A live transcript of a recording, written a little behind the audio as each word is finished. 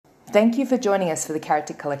Thank you for joining us for the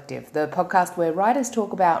Character Collective, the podcast where writers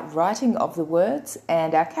talk about writing of the words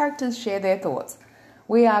and our characters share their thoughts.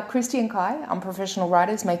 We are Christy and Kai, unprofessional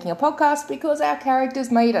writers making a podcast because our characters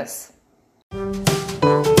made us.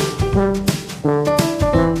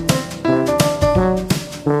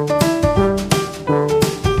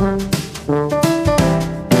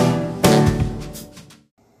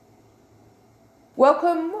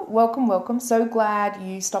 Welcome. So glad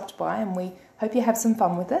you stopped by, and we hope you have some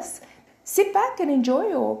fun with us. Sit back and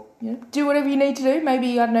enjoy, or do whatever you need to do.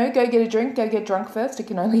 Maybe, I don't know, go get a drink, go get drunk first. It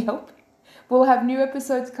can only help. We'll have new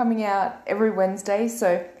episodes coming out every Wednesday,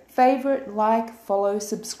 so favourite, like, follow,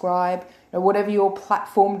 subscribe, whatever your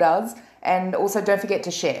platform does, and also don't forget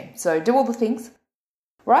to share. So do all the things.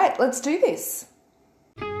 Right, let's do this.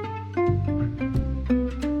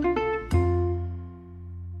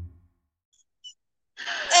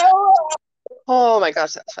 Oh my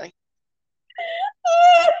gosh, that's funny.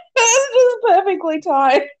 That's just perfectly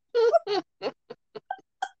timed.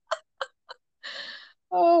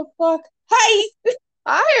 Oh, fuck. Hey!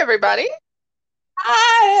 Hi, everybody.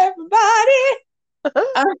 Hi, everybody.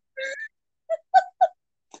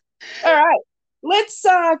 All right. Let's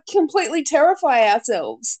completely terrify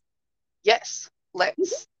ourselves. Yes,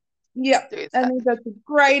 let's. Yeah, do I think that's a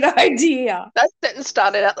great idea. That sentence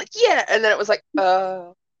started out like, yeah, and then it was like,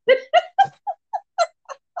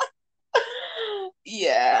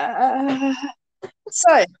 Yeah.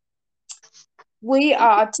 So, we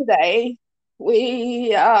all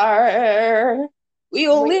live.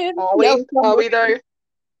 Are we though?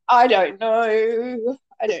 I don't know.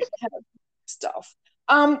 I don't have stuff.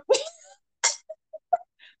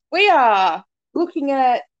 We are looking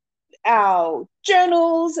at our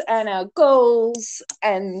journals and our goals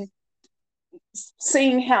and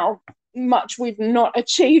seeing how much we've not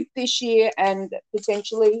achieved this year and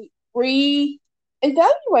potentially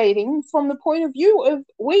re-evaluating from the point of view of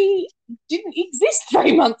we didn't exist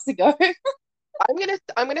 3 months ago.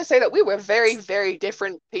 I'm gonna say that we were very, very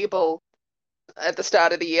different people at the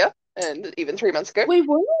start of the year and even 3 months ago. We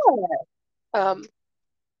were.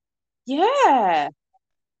 Yeah.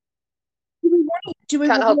 Do we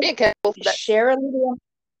can't want help being careful to share a little?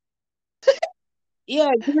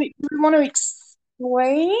 Yeah. Do we want to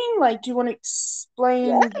explain? Like, do you want to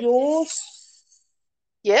explain yours?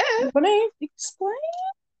 Yeah. You want to explain?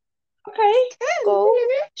 Okay. Cool.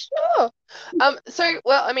 Sure. So,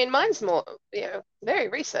 well, I mean, mine's more, very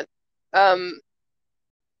recent. A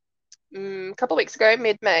couple of weeks ago,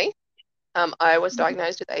 mid-May, I was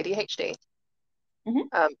diagnosed with ADHD,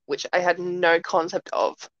 which I had no concept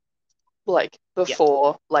of, like,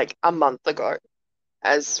 before, like, a month ago,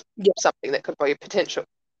 as something that could be potential.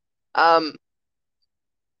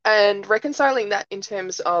 And reconciling that in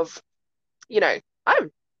terms of,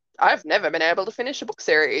 I've never been able to finish a book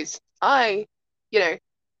series. Barely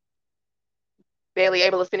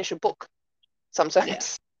able to finish a book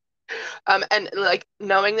sometimes. And like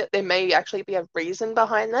knowing that there may actually be a reason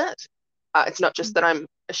behind that. It's not just that I'm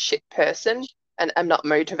a shit person and I'm not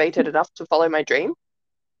motivated enough to follow my dream.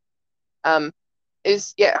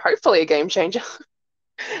 Is hopefully a game changer.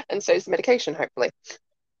 And so is the medication, hopefully.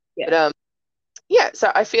 But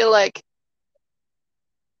so I feel like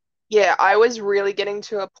I was really getting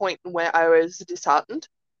to a point where I was disheartened.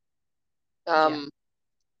 Kind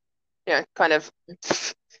of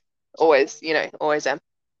always am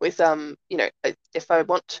with if I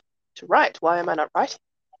want to write, why am I not writing?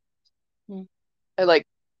 I like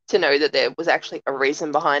to know that there was actually a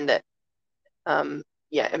reason behind it.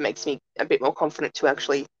 It makes me a bit more confident to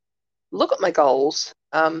actually look at my goals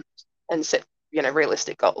and set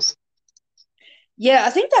realistic goals. Yeah, I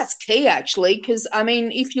think that's key, actually, because, I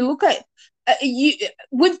mean, if you look at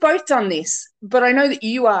we've both done this, but I know that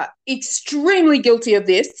you are extremely guilty of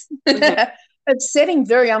this, of setting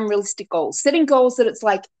very unrealistic goals, setting goals that it's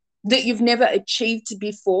like that you've never achieved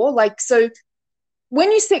before. Like, so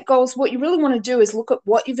when you set goals, what you really want to do is look at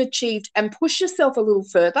what you've achieved and push yourself a little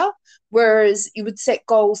further, whereas you would set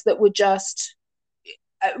goals that were just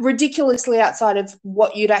ridiculously outside of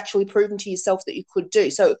what you'd actually proven to yourself that you could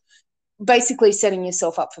do. So basically setting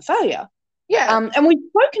yourself up for failure. And we've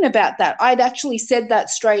spoken about that. I'd actually said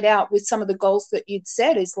that straight out with some of the goals that you'd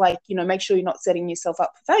set is like, make sure you're not setting yourself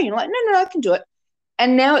up for failure. You're like, no, I can do it.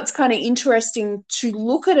 And now it's kind of interesting to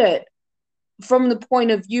look at it from the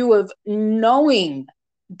point of view of knowing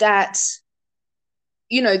that,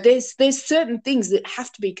 there's certain things that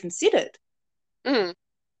have to be considered. I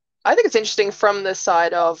think it's interesting from the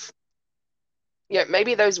side of,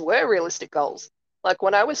 maybe those were realistic goals. Like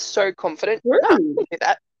when I was so confident, I can do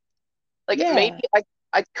that. Like maybe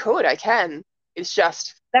I can. It's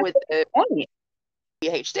just that's with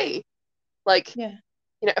ADHD. Like, Yeah.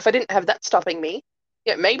 if I didn't have that stopping me,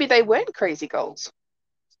 maybe they weren't crazy goals.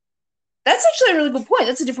 That's actually a really good point.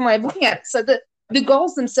 That's a different way of looking at it. So the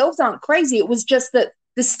goals themselves aren't crazy. It was just that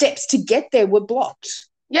the steps to get there were blocked.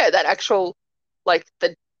 Yeah, that actual, like,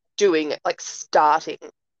 the doing, like, starting,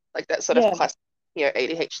 like, that sort of classic,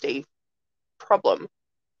 ADHD problem,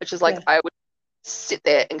 which is like, I would sit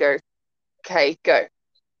there and go, okay, go.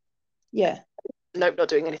 Yeah. Nope, not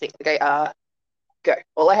doing anything. Okay, go.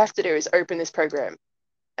 All I have to do is open this program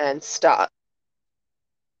and start.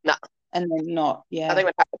 Nah. And then not, yeah. Nothing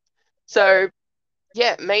would happen. So,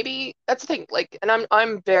 yeah, maybe that's the thing. Like, and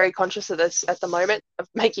I'm very conscious of this at the moment, of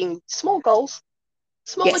making small goals,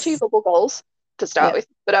 small achievable goals to start with.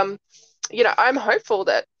 But I'm hopeful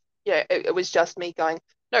that it was just me going,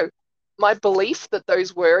 no, my belief that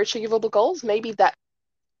those were achievable goals, maybe that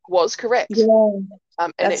was correct. Yeah.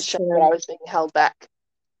 And it showed that I was being held back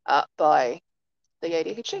by the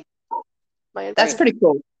ADHD. That's pretty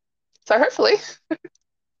cool. So hopefully.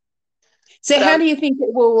 So how do you think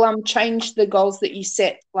it will change the goals that you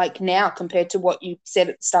set, like, now compared to what you set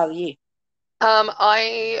at the start of the year?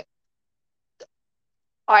 I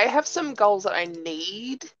have some goals that I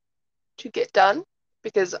need to get done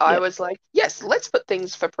because I was like, yes, let's put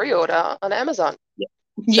things for pre-order on Amazon.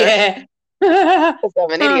 Yeah. Because I'm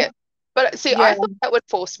an idiot. But see, I thought that would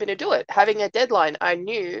force me to do it. Having a deadline, I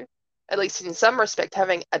knew, at least in some respect,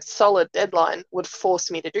 having a solid deadline would force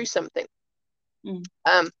me to do something.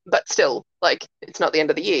 But still, like, it's not the end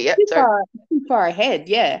of the year yet. Too far ahead,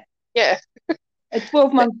 yeah. Yeah. A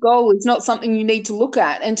 12-month goal is not something you need to look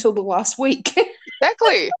at until the last week.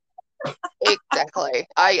 Exactly. Exactly.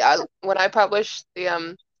 I when I published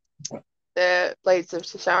the Blades of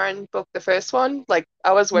Sharon book, the first one, like,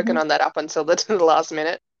 I was working on that up until the last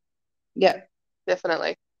minute. Yeah.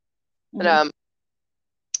 Definitely. And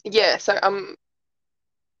so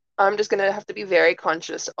I'm just gonna have to be very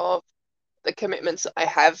conscious of the commitments I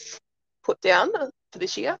have put down for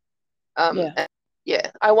this year.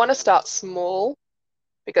 I want to start small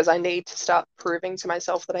because I need to start proving to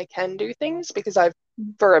myself that I can do things, because I've,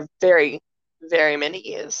 for a very, very many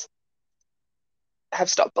years, have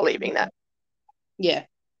stopped believing that. Yeah.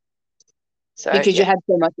 So because you had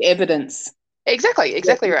so much evidence. Exactly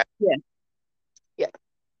right. Yeah.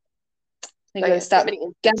 You got to start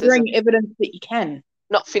gathering evidence that you can.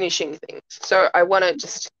 Not finishing things. So I want to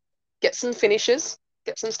just get some finishes,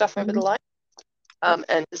 get some stuff over the line,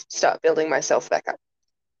 and just start building myself back up.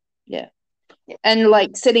 Yeah. And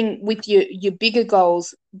like setting with your bigger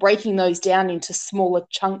goals, breaking those down into smaller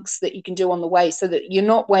chunks that you can do on the way, so that you're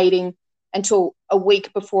not waiting until a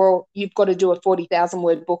week before you've got to do a 40,000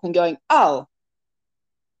 word book and going, oh.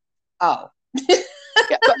 Yeah,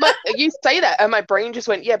 but you say that and my brain just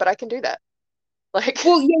went, yeah, but I can do that. Like,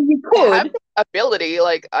 well, yeah, you could. I have ability,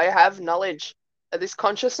 like, I have knowledge, this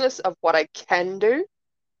consciousness of what I can do,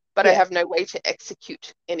 but I have no way to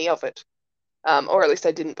execute any of it. Or at least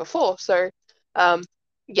I didn't before. So, I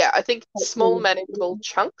think small, manageable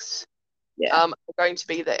chunks are going to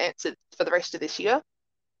be the answer for the rest of this year.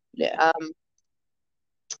 But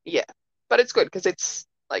it's good because it's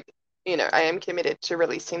like, I am committed to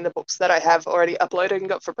releasing the books that I have already uploaded and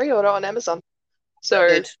got for pre-order on Amazon.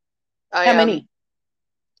 So how many?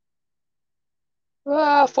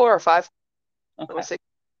 4 or 5. Okay. We'll see.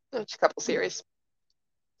 Just a couple series.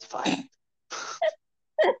 It's fine.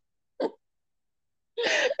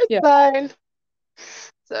 It's fine.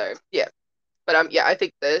 So but I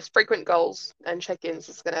think the frequent goals and check-ins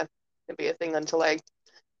is gonna be a thing until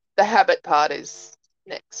the habit part is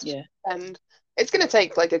next. And it's gonna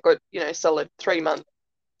take like a good, solid 3-month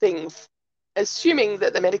thing, assuming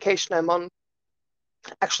that the medication I'm on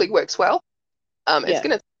actually works well. It's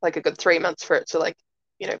gonna take like a good 3 months for it to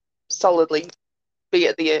solidly be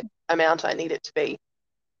at the amount I need it to be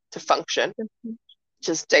to function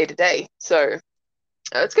just day to day. So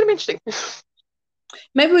it's gonna be interesting.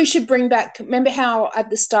 Maybe we should bring back, remember how at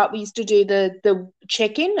the start we used to do the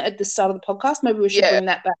check-in at the start of the podcast? Maybe we should bring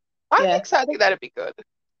that back. I think so. I think that'd be good.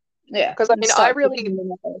 Yeah. Because I really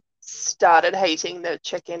started hating the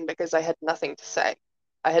check-in because I had nothing to say.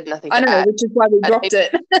 I had nothing to add. Which is why we dropped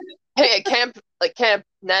it. Hey, at Camp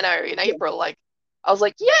Nano in April, like, I was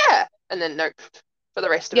like, yeah, and then nope for the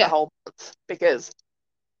rest of the whole month, because,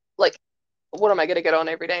 like, what am I going to get on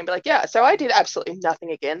every day and be like, yeah, so I did absolutely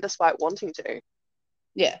nothing again despite wanting to.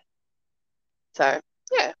 Yeah. So,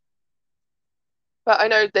 yeah. But I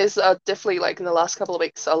know there's definitely, like, in the last couple of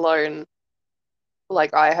weeks alone,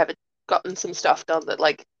 like, I haven't gotten some stuff done that,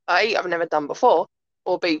 like, I've never done before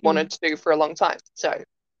or wanted to do for a long time. So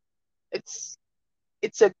it's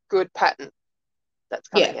a good pattern that's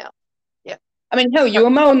coming out. Yeah. I mean, hell, you were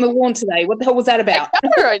mowing the lawn today. What the hell was that about?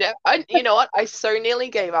 I know. You know what? I so nearly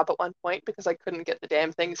gave up at one point because I couldn't get the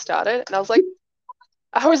damn thing started. And I was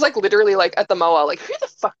like literally like at the mower, like, who the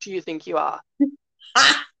fuck do you think you are?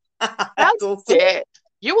 How awesome. dare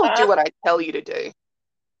you will do what I tell you to do.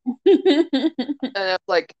 And I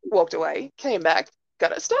like walked away, came back,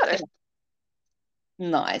 got it started.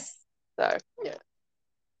 Nice. So yeah.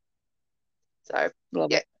 So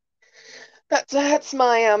Love yeah. it. That's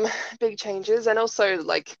my big changes, and also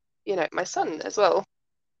like, you know, my son as well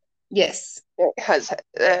Yes. has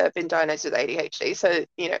been diagnosed with ADHD, so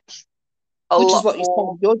you know, which is what you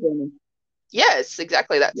started your journey. Yes,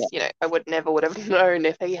 exactly. That's you know, I would have known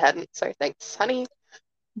if he hadn't. So thanks, honey.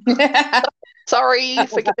 Sorry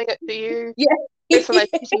for giving it to you. Yeah. For my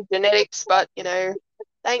shitty genetics, but you know,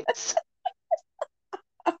 thanks.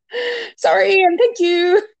 Sorry and thank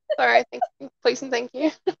you. Sorry, thank you. Please and thank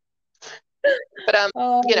you. But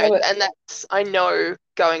you know, and that's, I know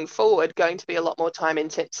going forward going to be a lot more time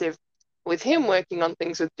intensive with him working on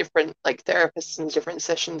things with different like therapists and different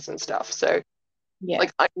sessions and stuff. So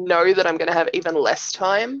like I know that I'm going to have even less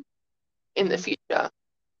time in the future,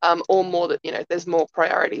 or more that, you know, there's more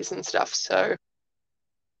priorities and stuff. So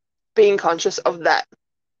being conscious of that,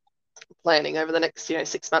 planning over the next, you know,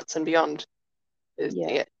 6 months and beyond is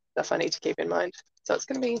stuff I need to keep in mind. So it's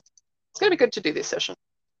going to be good to do this session.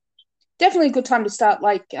 Definitely a good time to start,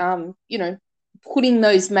 like, you know, putting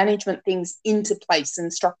those management things into place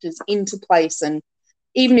and structures into place. And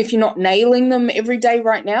even if you're not nailing them every day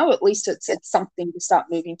right now, at least it's something to start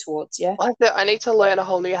moving towards. Yeah. I need to learn a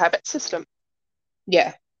whole new habit system.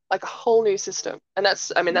 Yeah. Like a whole new system. And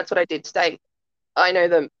that's what I did today. I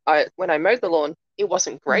know when I mowed the lawn, it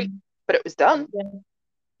wasn't great, but it was done.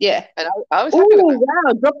 Yeah. And I was happy with it.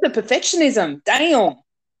 Wow, drop the perfectionism. Damn.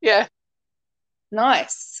 Yeah.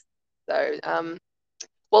 Nice. So,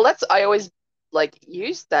 well, I always like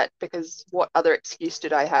use that because what other excuse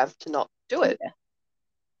did I have to not do it? Yeah.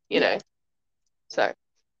 You know. So,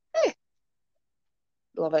 hey.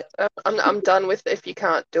 Love it. I'm done with if you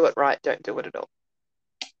can't do it right, don't do it at all.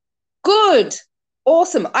 Good.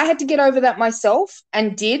 Awesome. I had to get over that myself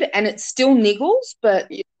and did, and it still niggles,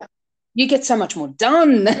 but you get so much more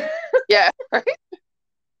done. Yeah, right?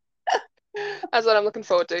 That's what I'm looking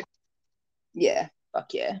forward to. Yeah.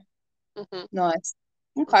 Fuck yeah. Mm-hmm. Nice.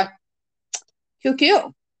 Okay.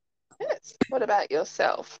 Cool. Yes. What about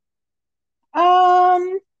yourself? Or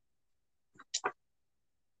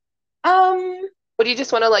do you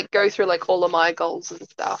just want to like go through like all of my goals and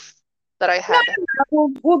stuff that I have?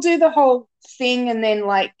 No, we'll do the whole thing and then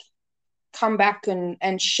like come back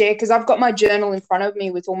and share, because I've got my journal in front of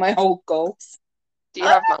me with all my old goals. Do you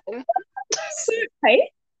have mine?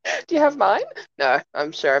 Hey? Do you have mine? No,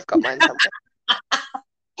 I'm sure I've got mine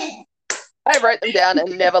somewhere. I wrote them down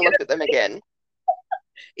and never looked at them again.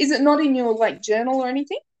 Is it not in your like journal or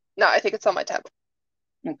anything? No, I think it's on my tablet.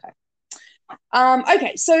 Okay.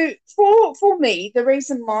 Okay, so for me, the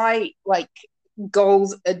reason my like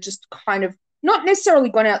goals are just kind of not necessarily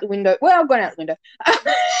gone out the window. Well, gone out the window.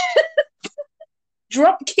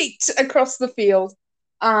 Drop kicked across the field.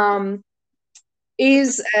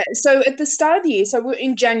 Is so at the start of the year, so we're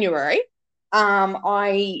in January.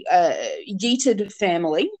 I yeeted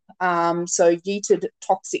family. So yeeted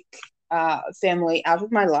toxic family out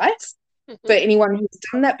of my life. For anyone who's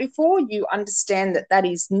done that before, you understand that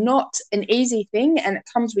is not an easy thing, and it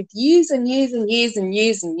comes with years and years and years and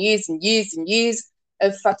years and years and years and years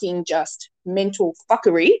of fucking just mental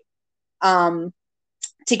fuckery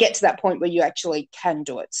to get to that point where you actually can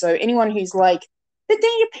do it. So anyone who's like, but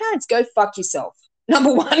then your parents, go fuck yourself.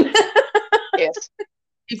 Number one. Yes.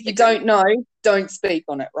 If you don't know, don't speak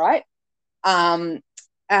on it, right? And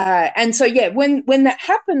so, yeah, when that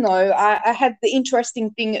happened, though, I had the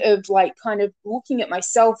interesting thing of like kind of looking at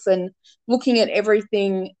myself and looking at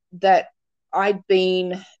everything that I'd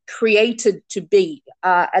been created to be,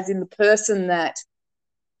 as in the person that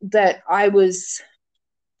I was.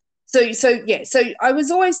 So I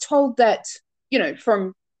was always told that, you know,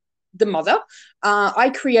 from the mother, I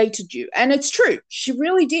created you. And it's true. She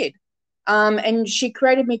really did. And she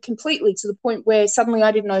created me completely to the point where suddenly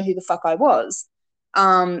I didn't know who the fuck I was.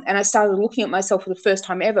 And I started looking at myself for the first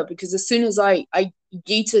time ever, because as soon as I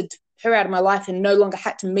yeeted her out of my life and no longer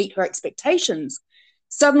had to meet her expectations,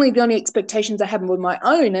 suddenly the only expectations I had were my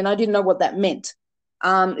own, and I didn't know what that meant.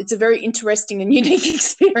 It's a very interesting and unique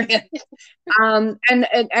experience. And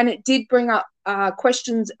it did bring up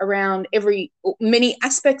questions around many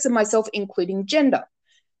aspects of myself, including gender.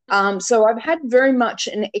 So I've had very much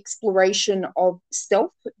an exploration of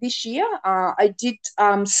self this year. I did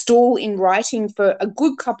stall in writing for a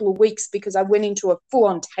good couple of weeks because I went into a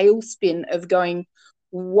full-on tailspin of going,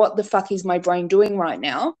 what the fuck is my brain doing right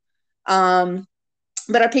now?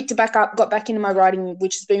 But I picked it back up, got back into my writing,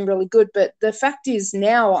 which has been really good. But the fact is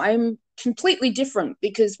now I'm completely different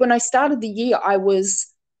because when I started the year, I was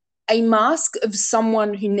a mask of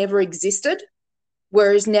someone who never existed.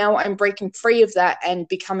 Whereas now I'm breaking free of that and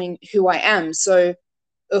becoming who I am, or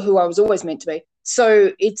who I was always meant to be.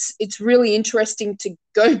 So it's really interesting to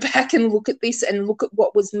go back and look at this and look at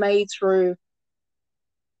what was made through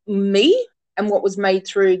me and what was made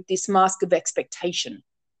through this mask of expectation.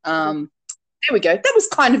 There we go. That was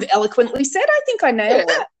kind of eloquently said. I think I nailed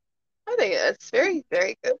that. I think it's very,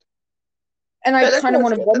 very good. And I kind of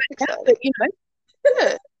want to vomit that, but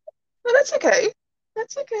Yeah. No, that's okay.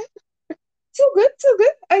 That's okay. It's all good. It's all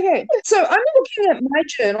good. Okay. So I'm looking at my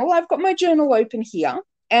journal. I've got my journal open here,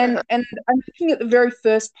 and I'm looking at the very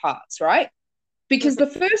first parts, right? Because the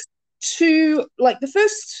first the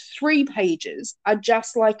first 3 pages are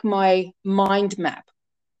just like my mind map.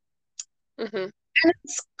 And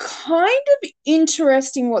it's kind of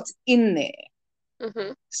interesting what's in there.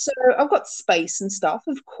 So I've got space and stuff,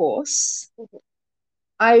 of course.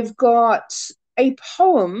 I've got a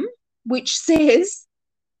poem which says,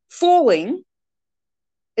 falling,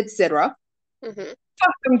 etc.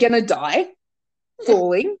 Fuck, I'm gonna die.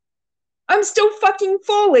 Falling. I'm still fucking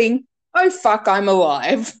falling. Oh, fuck, I'm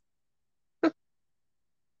alive.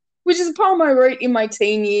 Which is a poem I wrote in my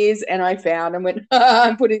teen years and I found and went,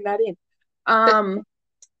 I'm putting that in.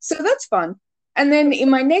 So that's fun. And then in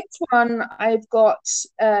my next one, I've got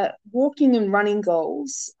walking and running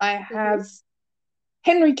goals. I have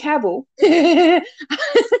Henry Cavill.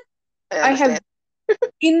 I have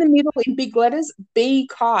in the middle in big letters, B.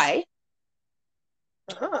 Kai.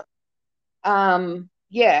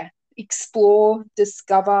 Yeah, explore,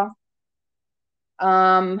 discover.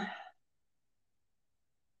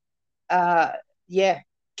 Yeah,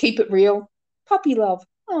 keep it real. Puppy love.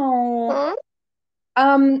 Oh.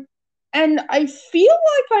 And I feel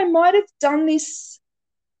like I might have done this.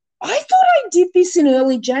 I thought I did this in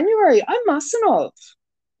early January. I mustn't have.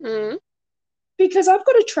 Because I've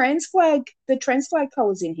got the trans flag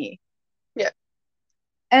colours in here. Yeah.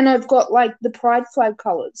 And I've got like the pride flag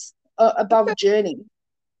colours above Journey.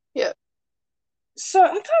 Yeah. So I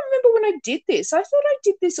can't remember when I did this. I thought I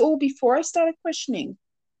did this all before I started questioning.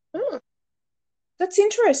 That's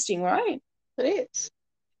interesting, right? It is.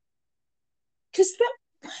 Because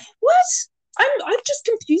I've just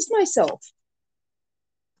confused myself.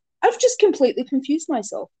 I've just completely confused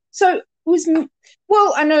myself. So it was,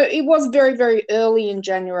 well, I know it was very, very early in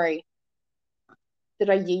January that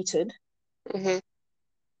I yeeted. And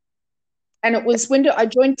it was when I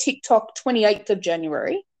joined TikTok 28th of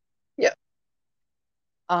January. Yeah.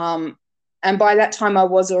 And by that time I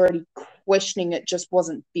was already questioning, it just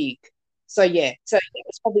wasn't big. So yeah, so it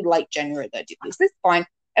was probably late January that I did this. That's fine.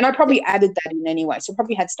 And I probably added that in anyway. So I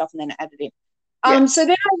probably had stuff and then added in. So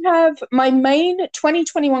then I have my main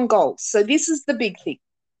 2021 goals. So this is the big thing.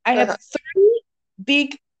 I have 3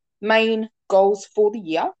 big main goals for the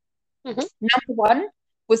year. Number 1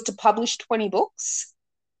 was to publish 20 books.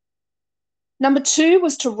 Number 2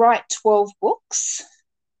 was to write 12 books.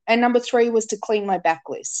 And number 3 was to clean my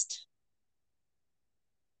backlist.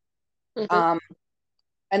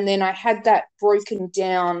 And then I had that broken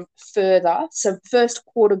down further. So first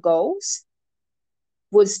quarter goals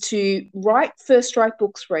was to write First Strike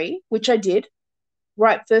Book 3, which I did.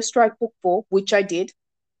 Write First Strike Book 4, which I did.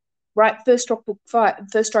 Write First Strike Book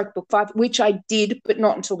 5, which I did, but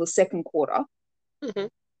not until the second quarter.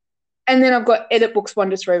 And then I've got edit books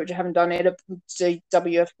 1 to 3, which I haven't done. Edit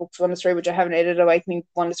DWF books 1 to 3, which I haven't edited. Awakening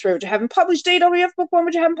 1 to 3, which I haven't published. DWF book 1,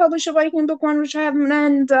 which I haven't published. Awakening book 1, which I haven't.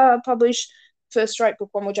 And published First Strike Book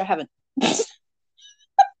 1, which I haven't.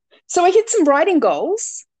 So I hit some writing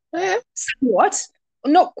goals. Yeah. Somewhat.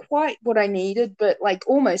 Not quite what I needed, but like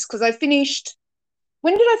almost, because I finished.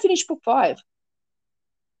 When did I finish book 5?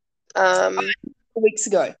 4 weeks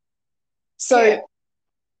ago. So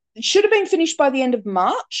it should have been finished by the end of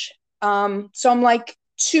March. So I'm like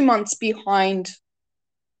 2 months behind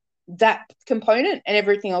that component, and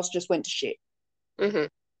everything else just went to shit.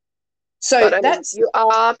 So that's you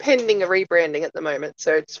are pending a rebranding at the moment,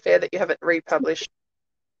 so it's fair that you haven't republished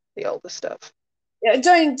the older stuff. Yeah,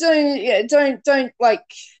 don't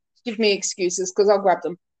like give me excuses because I'll grab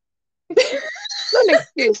them. Not an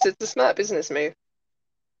excuse, it's a smart business move.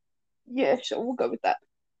 Yeah, sure, we'll go with that.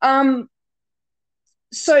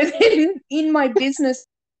 So then in my business,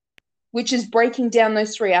 which is breaking down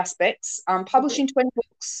those 3 aspects, publishing 20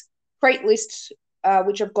 books, create list,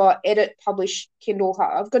 which I've got edit, publish, Kindle.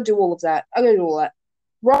 I've got to do all of that. I've got to do all that.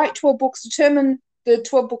 Write 12 books, determine the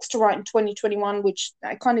 12 books to write in 2021, which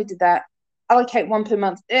I kind of did that. Allocate one per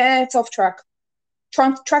month. It's off track.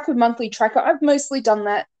 Track with monthly tracker. I've mostly done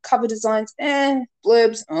that. Cover designs.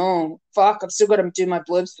 Blurbs. Oh, fuck. I've still got to do my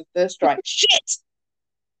blurbs for First Strike. Shit.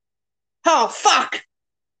 Oh, fuck.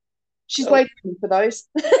 She's waiting for those.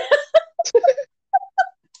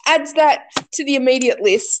 Adds that to the immediate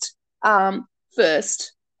list.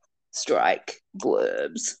 First Strike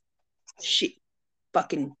blurbs. Shit.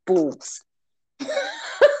 Fucking balls.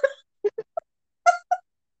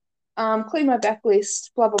 Clean my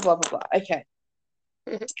backlist. Blah, blah, blah, blah, blah. Okay.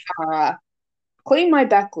 Clean my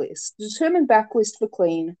backlist. Determine backlist for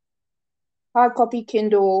clean. Hard copy,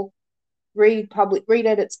 Kindle. Read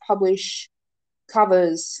edits, publish.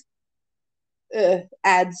 Covers.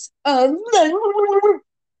 Ads.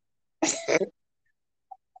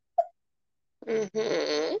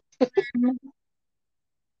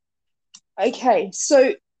 Okay,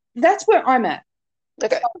 so that's where I'm at.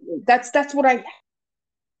 Okay. That's what I've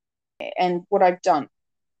done.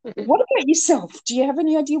 What about yourself? Do you have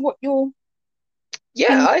any idea what you're...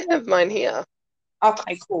 Yeah, I have mine here.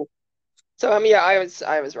 Okay, cool. So yeah, I was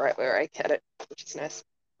right where I had it, which is nice.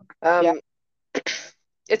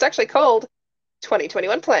 It's actually called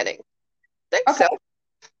 2021 planning. Thanks, Okay. Sel.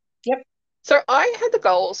 Yep. So I had the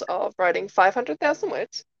goals of writing 500,000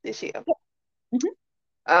 words this year.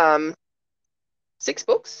 Yep. 6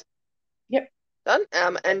 books. Yep. Done.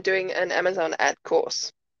 And doing an Amazon ad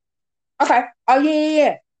course. Okay. Oh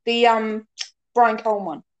yeah. The Brian Cohen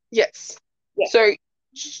one. Yes. Yeah. So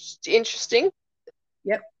interesting.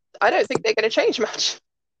 Yep. I don't think they're going to change much.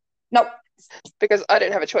 Nope. Because I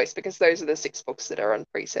don't have a choice, because those are the 6 books that are on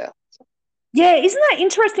pre-sale. Yeah, isn't that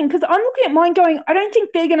interesting? Because I'm looking at mine going, I don't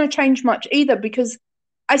think they're going to change much either, because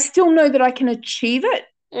I still know that I can achieve it.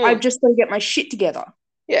 I've just got to get my shit together.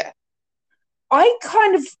 Yeah. I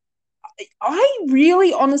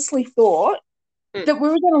really honestly thought that we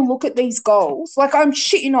were going to look at these goals. Like, I'm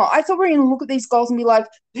shit, I thought we were going to look at these goals and be like,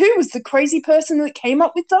 who was the crazy person that came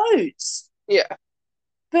up with those? Yeah.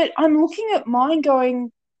 But I'm looking at mine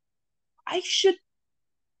going,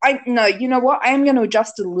 no, you know what? I am going to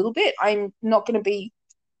adjust it a little bit. I'm still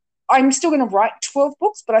going to write 12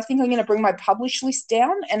 books, but I think I'm going to bring my publish list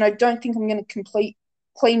down, and I don't think I'm going to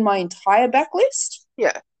clean my entire backlist.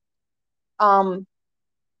 Yeah. I'm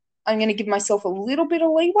going to give myself a little bit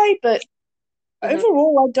of leeway, but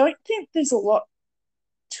overall, I don't think there's a lot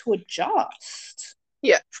to adjust.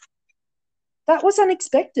 Yeah. That was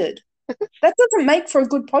unexpected. That doesn't make for a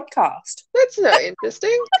good podcast. That's not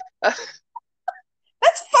interesting.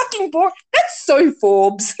 That's fucking boring. That's so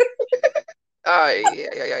Forbes. Yeah.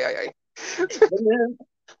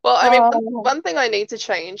 Well, I mean, one thing I need to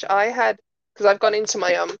change, because I've gone into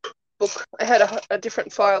my book, I had a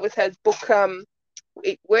different file which had book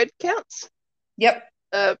word counts. Yep.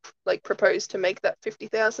 Like proposed to make that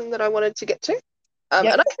 50,000 that I wanted to get to.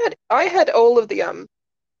 And I had all of the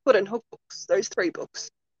Hood and Hook books, those 3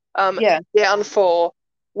 books, down for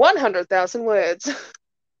 100,000 words.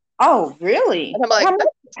 Oh, really? And I'm like, how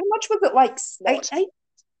much was it? Like 8?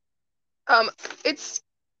 It's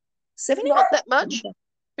 70? not that much,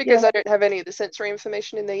 because I don't have any of the sensory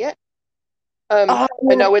information in there yet. I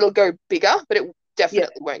know it'll go bigger, but it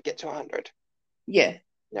definitely won't get to 100. Yeah.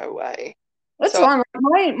 No way. That's fine.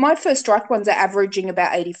 My First Strike ones are averaging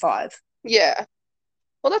about 85. Yeah.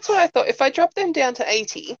 Well, that's what I thought. If I drop them down to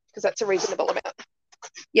 80, because that's a reasonable amount.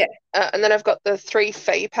 Yeah. And then I've got the 3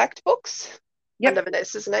 Fae Pact books under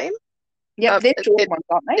Vanessa's name. Yep, they're short ones,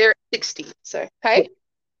 aren't they? They're at 60. So, hey?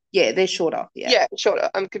 Yeah, they're shorter. Yeah, shorter.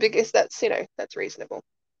 Because that's, that's reasonable.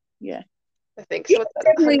 Yeah. I think. So what's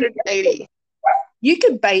that? 180. You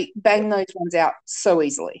could bang those ones out so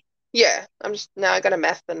easily. Yeah. I got to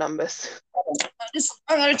math the numbers.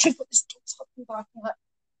 I'm going to check what this dog's fucking barking at.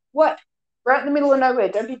 What? Right in the middle of nowhere.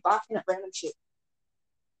 Don't be barking at random shit.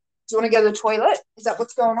 Do you want to go to the toilet? Is that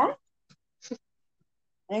what's going on?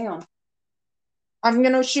 Hang on. I'm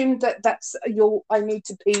going to assume that that's your I need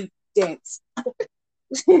to pee dance.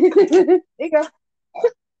 There you go.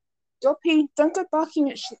 Don't pee. Don't go barking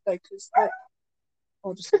at shit though, because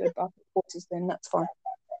I'll just go bark at horses then. That's fine.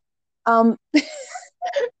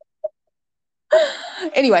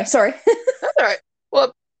 Anyway, sorry. That's all right.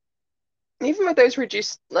 Well, even with those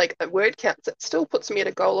reduced word counts, it still puts me at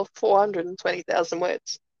a goal of 420,000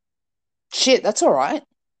 words. Shit, that's all right.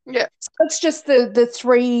 Yeah. So that's just the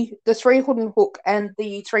three Hood and Hook and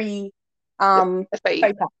the 3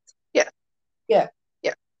 Fae. Yeah,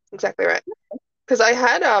 exactly right. Because I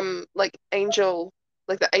had Angel,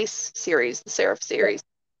 the Ace series, the Seraph series,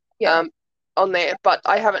 Yeah. on there, but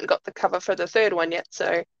I haven't got the cover for the third one yet,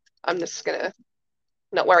 so I'm just gonna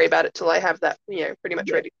not worry about it till I have that, pretty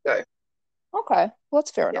much ready to go. Okay, well,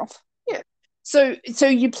 that's fair enough. Yeah. So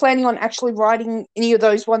you're planning on actually writing any of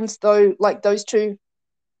those ones though, like those two,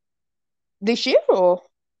 this year, or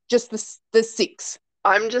just the six?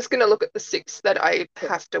 I'm just gonna look at the 6 that I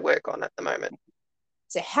have to work on at the moment.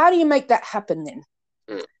 So how do you make that happen then?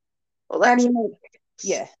 Well, How do that's you make?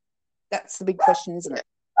 Yeah, that's the big question, isn't it?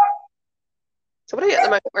 so what are we at the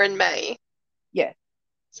moment? We're in May. Yeah.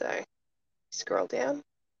 So scroll down.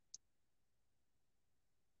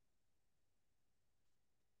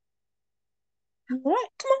 All right,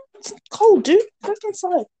 come on, it's cold, dude. Go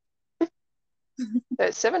inside.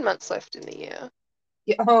 There's 7 months left in the year.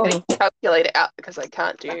 Yeah. I'm Oh. gonna calculate it out because I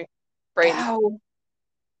can't do brain. Ow.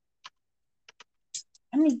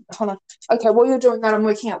 Hold on. Okay, while you're doing that, I'm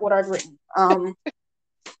working out what I've written.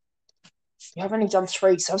 I've only done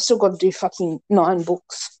 3, so I've still got to do fucking 9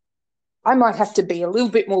 books. I might have to be a little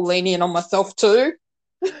bit more lenient on myself too,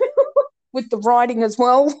 with the writing as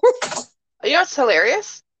well. You know what's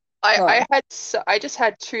hilarious? Right. I just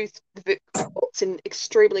had 2 books in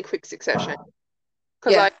extremely quick succession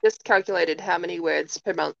because Yeah. I just calculated how many words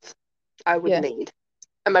per month I would Yeah. need,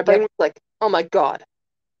 and my brain was like, "Oh my God,"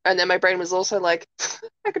 and then my brain was also like,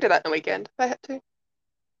 "I could do that in a weekend if I had to."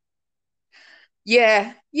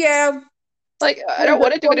 Yeah. Yeah. Like, I don't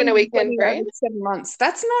want to do it in a weekend, 20 over brain. 7 months.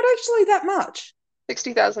 That's not actually that much.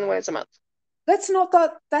 60,000 words a month. That's not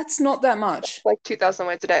that much. Like 2,000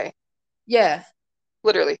 words a day. Yeah.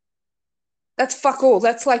 Literally. That's fuck all.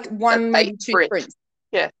 That's like That's one, maybe 8 2 sprints. sprints.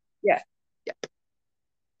 Yeah. Yeah. Yeah.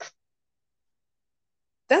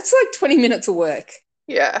 That's like 20 minutes of work.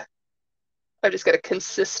 Yeah. I've just got to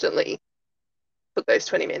consistently put those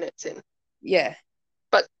 20 minutes in. Yeah.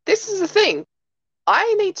 But this is the thing.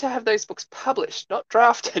 I need to have those books published, not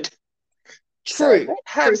drafted. So I True. don't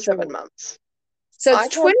have 7 months. So I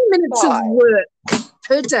it's have 20 minutes of 5. work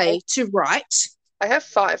per day to write. I have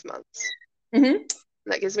 5 months. Mm-hmm.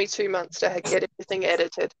 And that gives me 2 months to get everything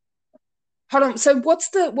edited. Hold on. So what's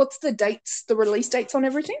the dates, the release dates on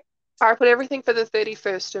everything? I put everything for the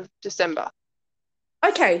 31st of December.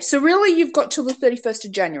 Okay, so really you've got till the 31st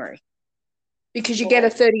of January because you get a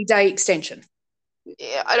 30-day extension.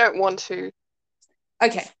 Yeah, I don't want to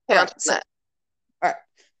Okay. count on that. All right.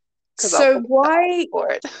 So why for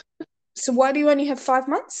it? So why do you only have 5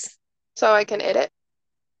 months? So I can edit.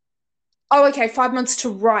 Oh, okay, 5 months to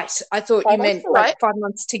write. I thought you meant like 5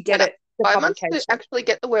 months to get it to 5 publication. months to actually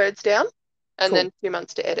get the words down, and then 2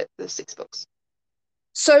 months to edit the 6 books.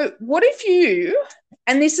 So what if you,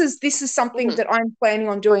 and this is something that I'm planning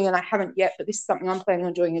on doing, and I haven't yet, but this is something I'm planning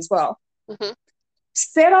on doing as well.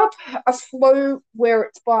 Set up a flow where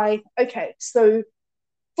it's so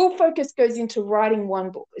full focus goes into writing one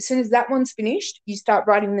book. As soon as that one's finished, you start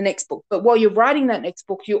writing the next book. But while you're writing that next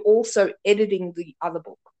book, you're also editing the other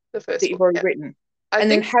book, the first that you've already written. And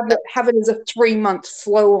then have it as a 3-month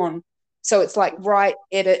flow on. So it's like write,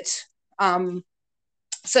 edit.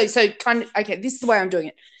 So kind of, okay, this is the way I'm doing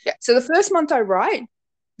it. Yeah. So the first month I write,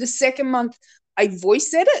 the second month I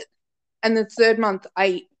voice edit, and the third month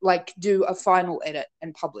I like do a final edit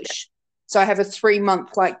and publish. So I have a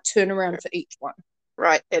 3-month like turnaround for each one.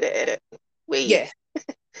 Right, edit. Yeah.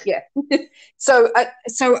 Yeah. So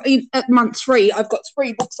at month 3, I've got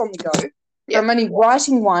 3 books on the go. I'm only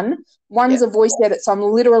writing one. One's a voice edit, so I'm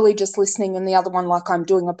literally just listening, and the other one like I'm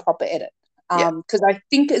doing a proper edit. Because I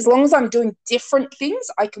think as long as I'm doing different things,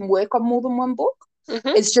 I can work on more than one book.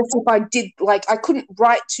 It's just if I did, like, I couldn't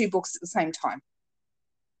write 2 books at the same time.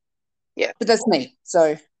 Yeah. But that's me,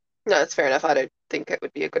 so. No, that's fair enough. I don't think it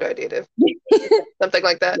would be a good idea to something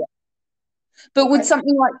like that. Yeah. But would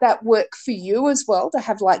something like that work for you as well, to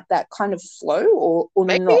have like that kind of flow, or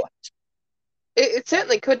maybe not? It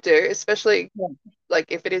certainly could do, especially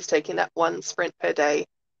like if it is taking that 1 sprint per day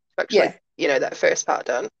to actually, that first part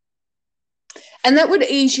done. And that would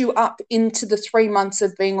ease you up into the 3 months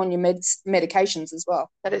of being on your medications as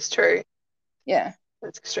well. That is true. Yeah.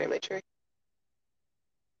 That's extremely true.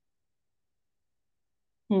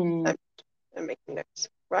 I'm making notes.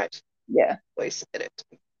 Right. Yeah. Voice edit.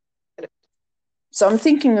 So I'm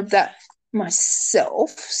thinking of that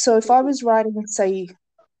myself. So if I was writing, say...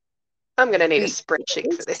 I'm going to need a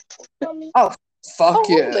spreadsheet for this. Oh, fuck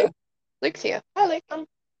yeah. Luke's here. Hi, Luke.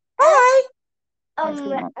 Hi.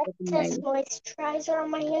 Excess moisturizer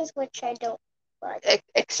on my hands, which I don't like.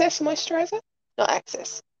 Excess moisturizer? Not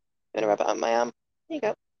access. I'm going to rub it on my arm. There you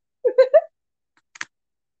go.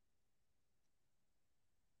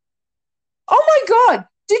 Oh my God.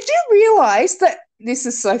 Did you realize that this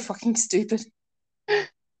is so fucking stupid?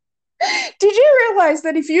 Did you realize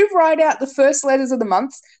that if you write out the first letters of the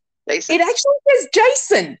month, Jason. it actually says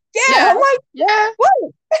Jason? Yeah. I'm like, yeah.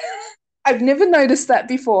 whoa. I've never noticed that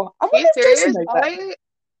before. I wonder if Jason knows that. I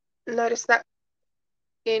noticed that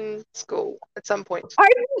in school at some point. I've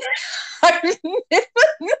never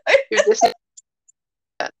noticed.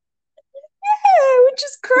 Yeah, which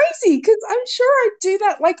is crazy because I'm sure I do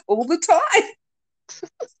that like all the time.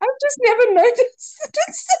 I've just never noticed that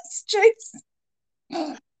it says Jason.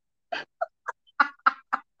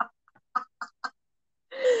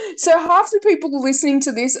 So half the people listening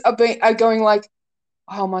to this are going like,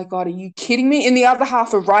 oh my God, are you kidding me? And the other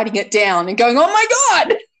half are writing it down and going, oh my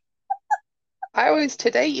God. I was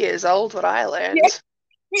today years old when I learned.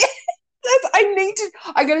 Yeah.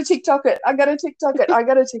 I gotta TikTok it. I gotta TikTok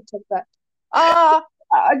that.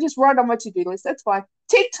 I just write on my to-do list. That's fine.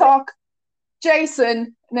 TikTok,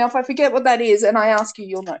 Jason. Now, if I forget what that is and I ask you,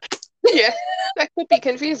 you'll know. Yeah, that could be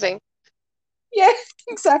confusing. Yeah,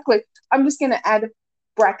 exactly. I'm just going to add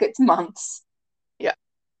brackets months. Yeah.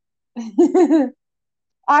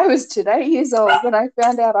 I was today years old when I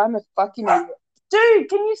found out I'm a fucking idiot. Dude,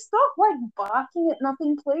 can you stop like barking at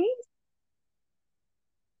nothing, please?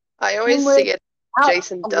 I always see it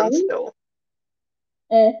Jason Dunstall.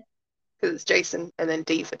 Because it's Jason and then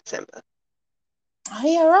D for December. Oh,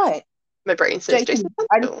 yeah, right. My brain says Jason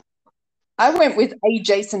Dunstall. I went with a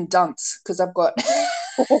Jason Dunce because I've got...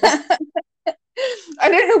 I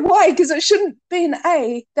don't know why, because it shouldn't be an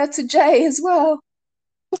A. That's a J as well.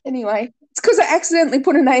 Anyway, it's because I accidentally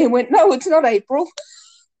put an A and went, no, it's not April.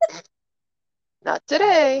 Not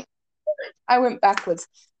today. I went backwards.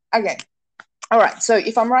 Okay. All right. So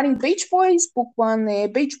if I'm writing Beach Boys book 1 there,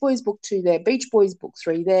 Beach Boys book 2 there, Beach Boys book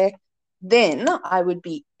 3 there, then I would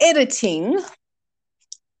be editing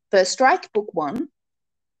First Strike book 1,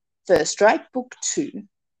 First Strike book 2,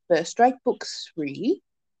 First Strike book 3.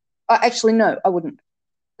 Actually, no, I wouldn't.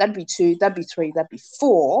 That'd be 2, that'd be 3, that'd be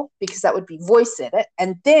 4, because that would be voice edit.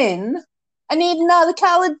 And then I need another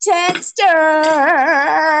colored texter.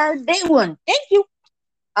 Day 1. Thank you.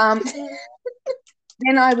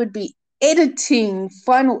 Then I would be editing,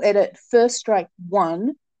 final edit, First Strike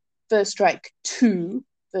 1, First Strike 2,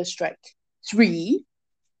 First Strike 3,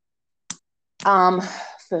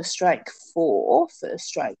 First Strike 4, First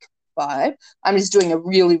Strike 5. I'm just doing a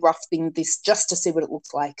really rough thing this just to see what it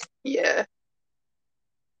looks like. Yeah.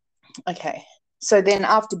 Okay. So then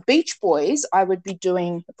after Beach Boys, I would be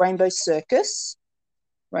doing Rainbow Circus,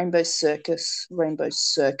 Rainbow Circus, Rainbow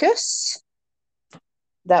Circus.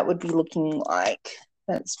 That would be looking like,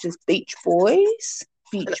 that's just Beach Boys.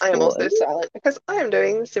 Beach and I am Boys. also silent because I am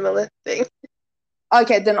doing a similar thing.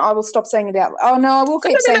 Okay, then I will stop saying it out. Oh, no, I will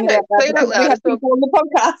keep saying it out loud because we have people on the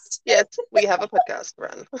podcast. Yes, we have a podcast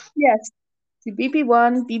run. Yes. So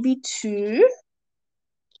BB1, BB2,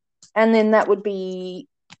 and then that would be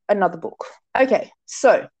another book. Okay,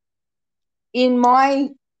 so in my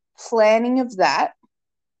planning of that,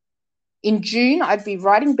 in June, I'd be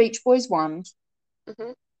writing Beach Boys 1,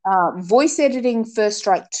 voice editing First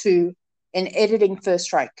Strike 2, and editing First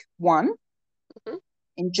Strike 1. Mm-hmm.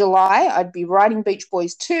 In July, I'd be writing Beach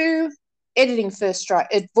Boys 2, editing First Strike,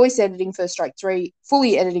 voice editing First Strike 3,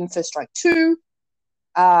 fully editing First Strike 2.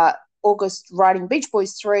 August, writing Beach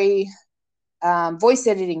Boys 3, voice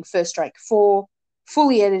editing First Strike 4,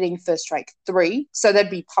 fully editing First Strike 3. So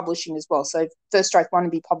that'd be publishing as well. So First Strike 1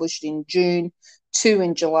 would be published in June, 2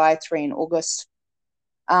 in July, 3 in August.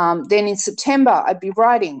 Then in September, I'd be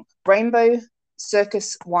writing Rainbow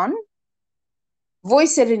Circus 1,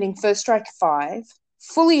 voice editing First Strike 5,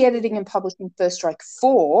 fully editing and publishing First Strike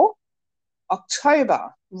 4.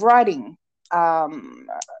 October, writing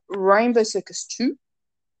Rainbow Circus 2,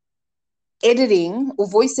 editing or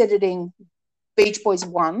voice editing Beach Boys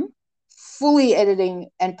 1, fully editing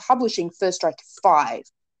and publishing First Strike 5.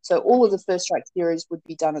 So all of the First Strike series would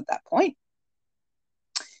be done at that point.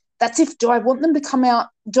 That's if, do I want them to come out?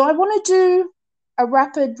 Do I want to do a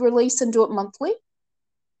rapid release and do it monthly?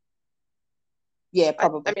 Yeah,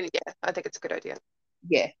 probably. I think it's a good idea.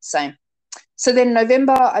 Yeah, same. So then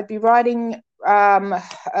November, I'd be writing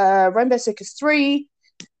Rainbow Circus 3,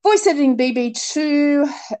 voice editing BB2,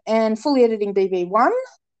 and fully editing BB1.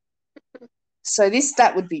 So that's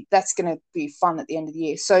going to be fun at the end of the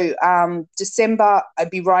year. So December,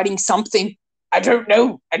 I'd be writing something. I don't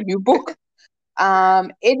know, a new book.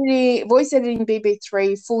 Voice editing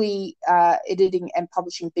BB3, fully editing and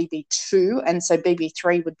publishing BB2, and so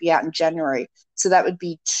BB3 would be out in January. So that would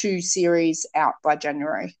be 2 series out by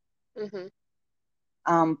January.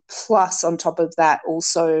 Mm-hmm. Plus, on top of that,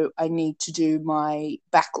 also I need to do my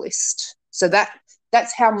backlist. So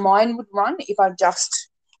that's how mine would run if I just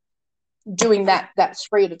doing that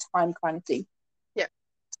 3 at a time kind of thing. Yeah.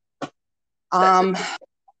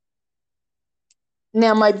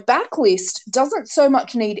 Now my backlist doesn't so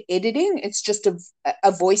much need editing. It's just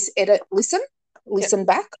a voice edit listen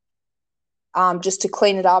back, just to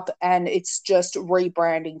clean it up, and it's just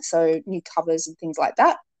rebranding, so new covers and things like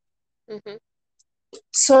that. Mm-hmm.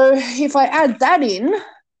 So if I add that in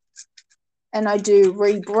and I do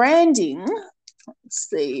rebranding, let's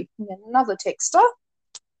see, another texter.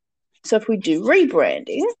 So if we do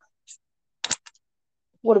rebranding,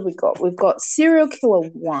 what have we got? We've got Serial Killer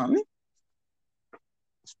 1,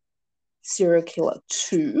 Serial Killer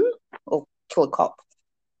 2, or Killer Cop,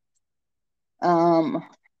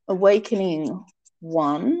 Awakening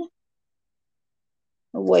 1,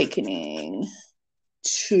 Awakening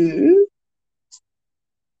 2.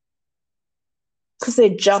 Because they're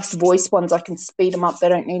just voice ones, I can speed them up. They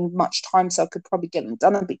don't need much time, so I could probably get them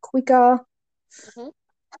done a bit quicker. Mm-hmm.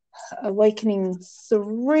 Awakening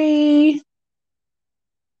 3.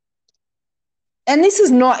 And this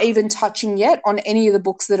is not even touching yet on any of the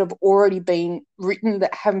books that have already been written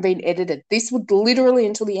that haven't been edited. This would literally,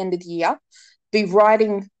 until the end of the year, be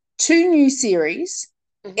writing 2 new series,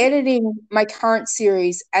 Mm-hmm. editing my current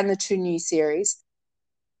series and the 2 new series,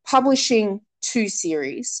 publishing 2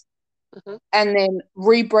 series, Mm-hmm. and then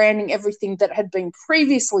rebranding everything that had been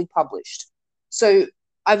previously published. So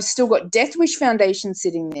I've still got Death Wish Foundation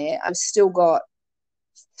sitting there. I've still got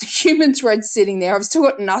the Human Thread sitting there. I've still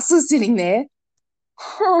got NASA sitting there.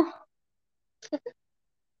 I'm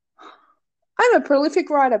a prolific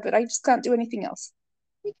writer, but I just can't do anything else.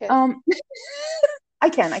 Okay. I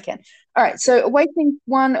can. All right, so Awakening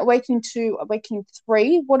 1, Awakening 2, Awakening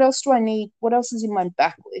 3. What else do I need? What else is in my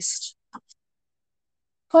backlist?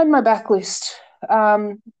 Find my backlist.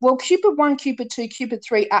 Well, Cupid 1, Cupid 2, Cupid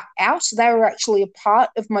 3 are out. They were actually a part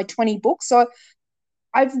of my 20 books. So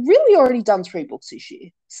I've really already done 3 books this year.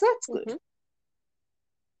 So that's good.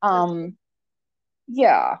 Mm-hmm.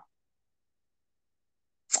 Yeah.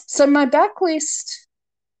 So my backlist,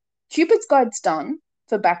 Cupid's Guide's done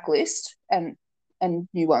for backlist and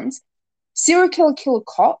new ones. Serial Killer, Killer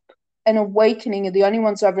Cop, and Awakening are the only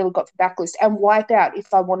ones I've really got for backlist. And Wipeout,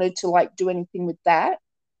 if I wanted to like do anything with that.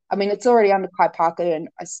 I mean, it's already under Kai Parker, and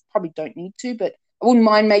I probably don't need to, but I wouldn't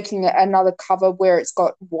mind making another cover where it's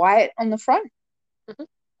got Wyatt on the front,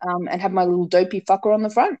 and have my little dopey fucker on the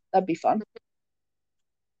front. That'd be fun.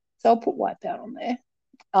 So I'll put Wipeout on there.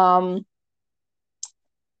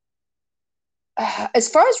 As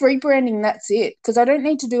far as rebranding, that's it, because I don't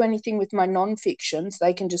need to do anything with my non-fictions.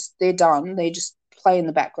 They're done. They just play in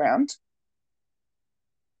the background.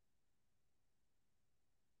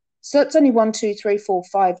 So that's only 1, 2, 3, 4,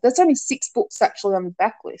 5. That's only 6 books actually on the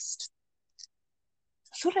backlist.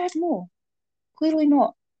 I thought I had more. Clearly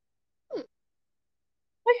not.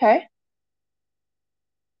 Okay.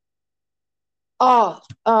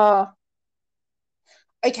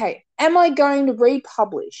 Okay. Am I going to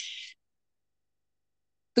republish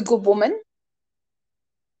The Good Woman,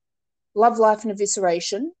 Love, Life, and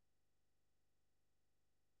Evisceration,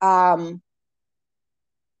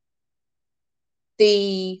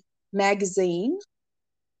 the magazine?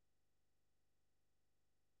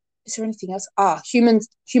 Is there anything else?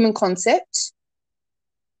 Human Concept.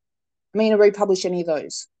 I'm going to republish any of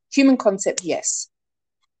those. Human Concept, yes.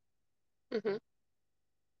 Mm-hmm.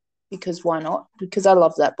 Because why not? Because I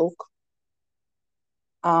love that book.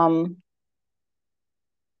 Am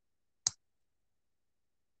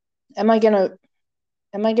I gonna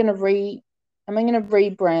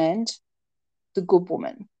rebrand The Good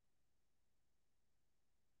Woman?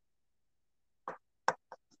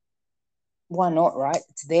 Why not, right?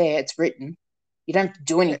 It's there, it's written. You don't have to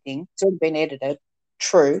do anything. It's already been edited.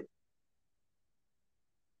 True.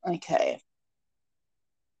 Okay.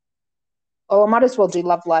 Oh, I might as well do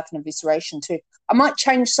Love, Life, and Evisceration too. I might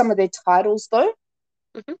change some of their titles though.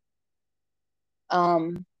 Mm-hmm.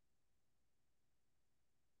 All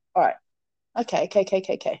right. Okay.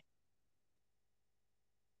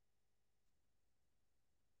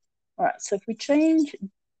 All right. So if we change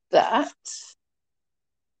that,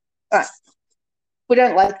 all right. We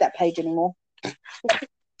don't like that page anymore. We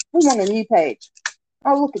want a new page.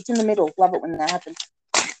 Oh, look, it's in the middle. Love it when that happens.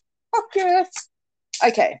 Fuck yes.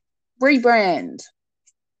 Okay. Rebrand.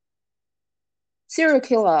 Serial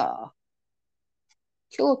Killer.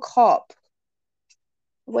 Killer Cop.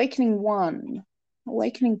 Awakening 1.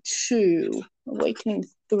 Awakening 2. Awakening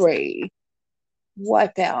 3.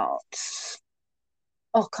 Wipeout.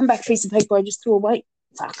 Oh, come back, piece of paper I just threw away.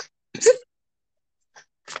 Fuck.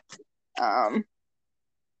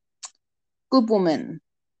 Good Woman.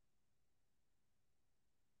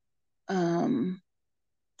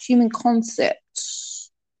 Human Concept.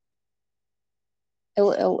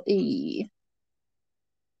 LLE.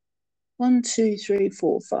 1, 2, 3,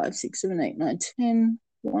 4, 5, 6, 7, 8, 9, 10.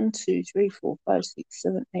 1, 2, 3, 4, 5, 6,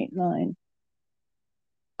 7, 8, 9.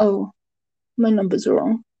 Oh, my numbers are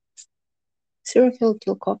wrong. Serial Killer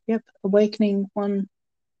Kill Cop, yep. Awakening, 1,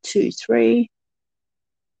 2, 3.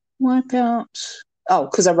 Wipeout. Oh,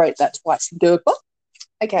 because I wrote that twice.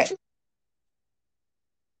 Okay.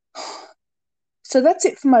 So that's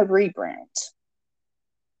it for my rebrand.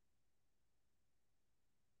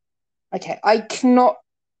 Okay, I cannot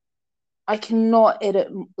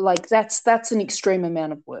edit, like that's an extreme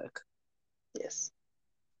amount of work. Yes.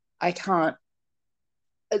 I can't.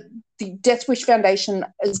 The Death Wish Foundation,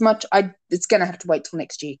 it's gonna have to wait till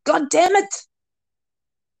next year. God damn it!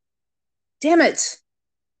 Damn it!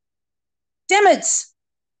 Damn it!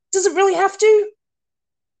 Does it really have to?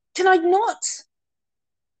 Can I not?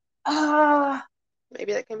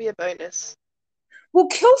 Maybe that can be a bonus. Well,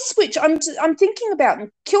 Kill Switch, I'm thinking about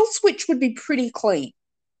them. Kill Switch would be pretty clean.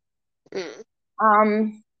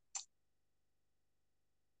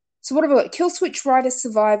 So what have I got? Kill Switch, Writer,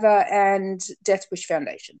 Survivor, and Death Wish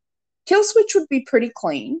Foundation. Kill Switch would be pretty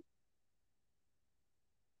clean.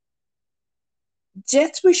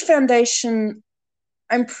 Death Wish Foundation,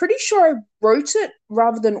 I'm pretty sure I wrote it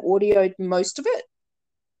rather than audioed most of it.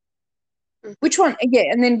 Which one?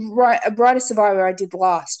 Yeah, and then Writer, Survivor I did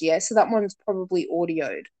last, yeah, so that one's probably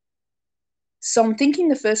audioed. So I'm thinking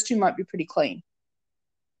the first two might be pretty clean.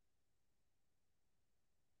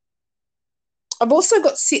 I've also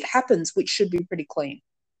got Sit Happens, which should be pretty clean.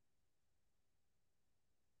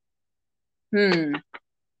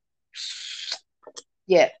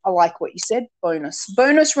 Yeah, I like what you said.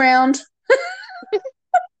 Bonus round.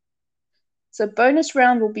 So bonus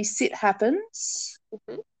round will be Sit Happens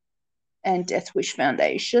and Death Wish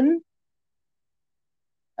Foundation.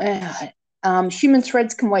 Human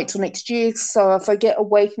Threads can wait till next year. So if I get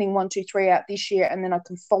Awakening 1, 2, 3 out this year, and then I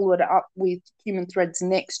can follow it up with Human Threads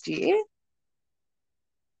next year.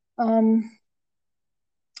 All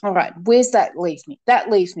right, where's that leave me?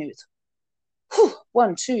 That leaves me with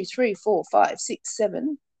 1, 2, 3, 4, 5, 6,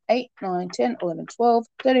 7, 8, 9, 10, 11, 12,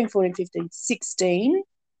 13, 14, 15, 16,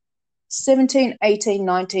 17, 18,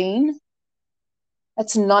 19.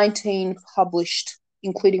 That's 19 published,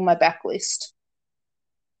 including my backlist.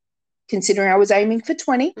 Considering I was aiming for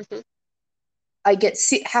 20. I get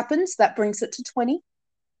Sit Happens, that brings it to 20.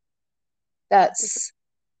 That's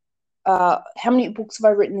how many books have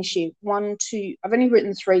I written this year? 1, 2, I've only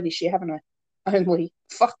written 3 this year, haven't I? Only.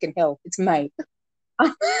 Fucking hell, it's May.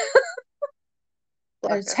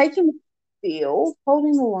 Taking the field,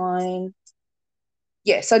 holding the line.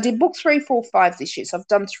 Yes, I did book 3, 4, 5 this year. So I've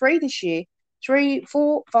done 3 this year. 3,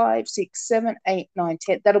 4, 5, 6, 7, 8, 9,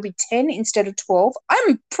 10. That'll be 10 instead of 12.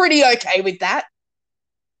 I'm pretty okay with that.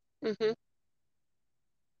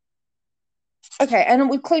 Okay, and it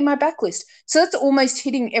would clean my backlist. So that's almost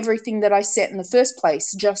hitting everything that I set in the first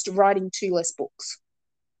place, just writing 2 less books.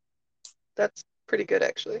 That's pretty good,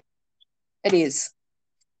 actually. It is.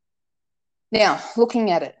 Now, looking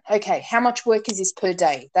at it, okay, how much work is this per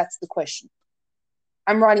day? That's the question.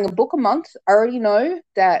 I'm writing a book a month. I already know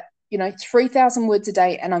that, 3,000 words a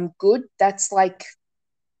day and I'm good. That's like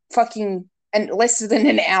fucking and less than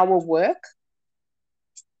an hour work.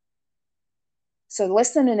 So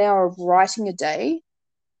less than an hour of writing a day.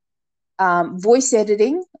 Voice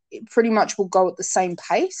editing, it pretty much will go at the same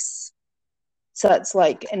pace. So it's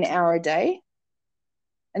like an hour a day.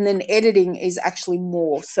 And then editing is actually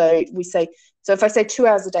more. So if I say 2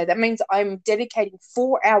 hours a day, that means I'm dedicating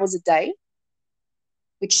 4 hours a day,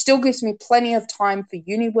 which still gives me plenty of time for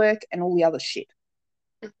uni work and all the other shit.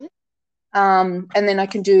 And then I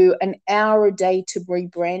can do an hour a day to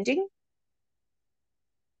rebranding.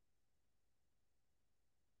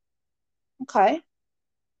 Okay.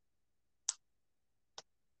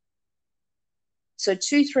 So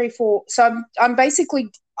 2, 3, 4. So I'm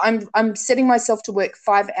basically I'm setting myself to work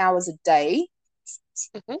 5 hours a day.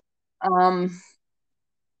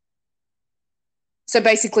 So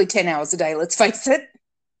basically 10 hours a day, let's face it.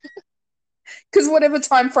 Because whatever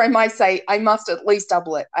time frame I say, I must at least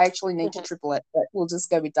double it. I actually need to triple it, but we'll just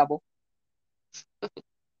go with double.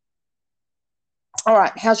 All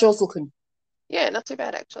right, how's yours looking? Yeah, not too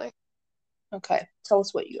bad, actually. Okay, tell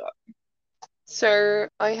us what you got. So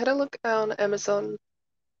I had a look on Amazon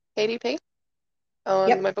KDP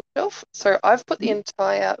on my bookshelf. So I've put the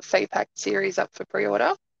entire Fae Pact series up for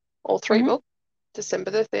pre-order, all 3 books,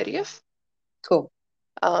 December the 30th. Cool.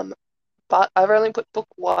 But I've only put book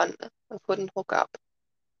 1. I couldn't hook up.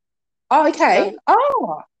 Oh, okay.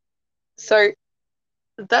 So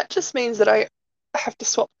that just means that I have to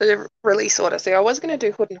swap the release order. So I was going to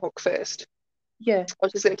do Hood and Hook first. Yeah. I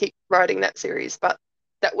was just going to keep writing that series, but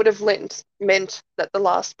that would have meant that the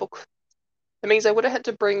last book, it means I would have had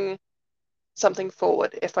to bring something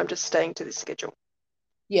forward if I'm just staying to this schedule.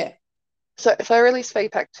 Yeah. So if I release Fae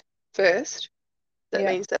Pact first, that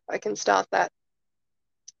Yeah. means that I can start that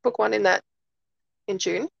book one in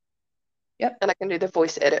June. Yep. And I can do the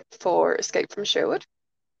voice edit for Escape from Sherwood.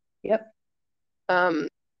 Yep. And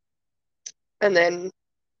then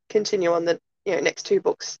continue on the next two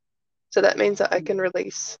books. So that means that I can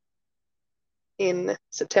release in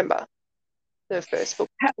September the first book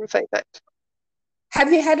from Fae Pact.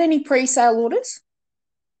 Have you had any pre-sale orders?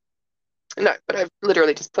 No, but I've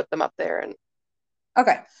literally just put them up there and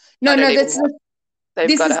okay. No, this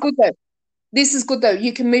is good though. This is good though.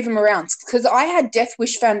 You can move them around because I had Death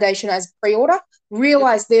Wish Foundation as pre-order,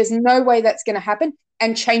 realized there's no way that's going to happen,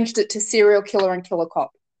 and changed it to Serial Killer and Killer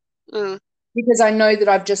Cop. Because I know that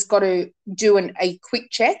I've just got to do a quick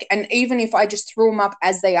check, and even if I just threw them up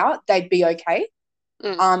as they are, they'd be okay.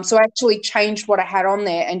 So I actually changed what I had on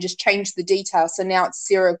there and just changed the details. So now it's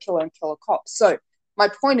Serial Killer and Killer Cop. So my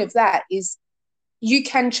point of that is you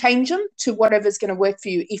can change them to whatever's going to work for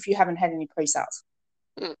you if you haven't had any pre-sales.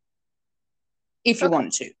 If you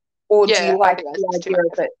wanted to. Or do you like the idea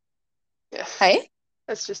of it? Yeah. Hey?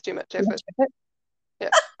 That's just too much effort. Yeah.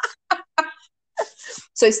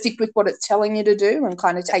 So stick with what it's telling you to do and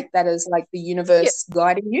kind of take that as like the universe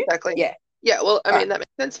guiding you. Exactly. Yeah. Yeah, well, I mean, that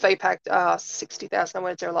makes sense. Fae Pact are 60,000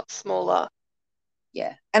 words. They're a lot smaller.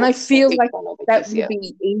 Yeah. And I feel like that would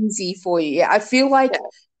be easy for you. Yeah. I feel like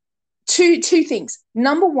two things.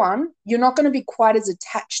 Number one, you're not going to be quite as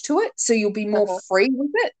attached to it, so you'll be more free with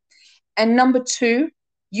it. And number two,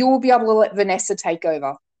 you will be able to let Vanessa take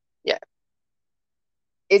over. Yeah.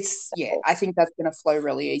 I think that's going to flow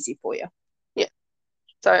really easy for you. Yeah.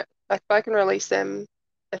 So if I can release them,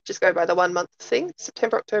 just go by the 1 month thing,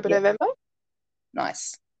 September, October, November.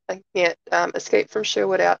 Nice. I can get Escape from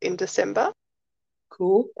Sherwood out in December.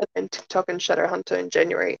 Cool. And then TikTok and Shadowhunter in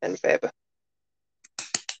January and Feb.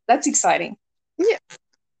 That's exciting. Yeah.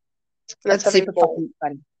 And that's super fucking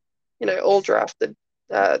exciting. All drafted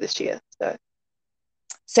this year.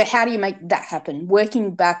 So how do you make that happen?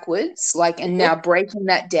 Working backwards, and now breaking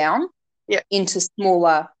that down into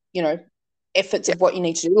smaller, efforts of what you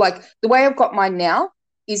need to do. Like the way I've got mine now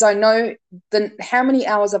is I know how many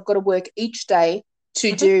hours I've got to work each day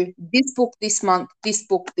to do this book this month, this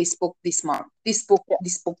book this month, this book,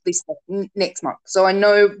 this book, this book next month. So I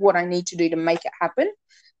know what I need to do to make it happen.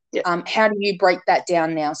 Yeah. How do you break that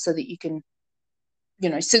down now so that you can,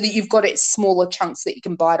 so that you've got it smaller chunks that you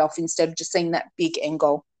can bite off instead of just seeing that big end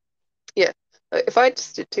goal? Yeah. If I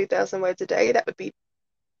just did 2,000 words a day, that would be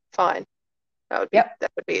fine. That would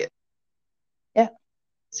be it. Yeah.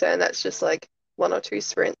 So, and that's just like 1 or 2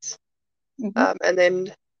 sprints. And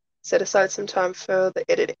then set aside some time for the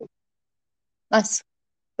editing. Nice.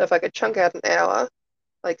 So if I could chunk out an hour,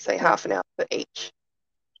 like say half an hour for each,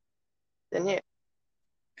 then yeah.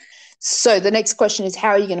 So the next question is, how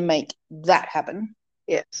are you going to make that happen?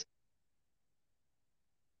 Yes.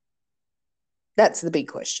 That's the big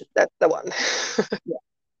question. That's the one.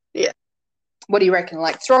 Yeah. What do you reckon?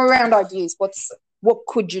 Like, throw around ideas. What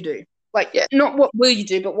could you do? Not what will you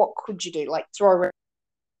do, but what could you do? Like, throw around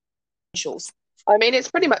potentials. I mean, it's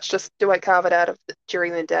pretty much just, do I carve it out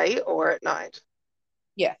during the day or at night?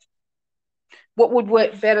 Yeah. What would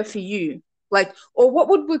work better for you? Or what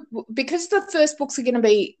would, because the first books are going to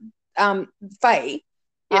be Fae,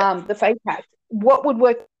 the Fae Pact, what would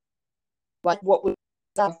work? What would,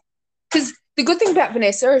 because the good thing about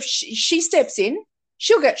Vanessa, if she steps in,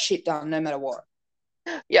 she'll get shit done no matter what.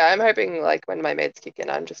 Yeah, I'm hoping when my meds kick in,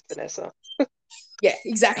 I'm just Vanessa. Yeah,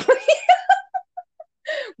 exactly.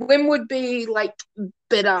 When would be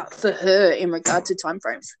better for her in regard to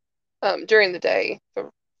timeframes? During the day for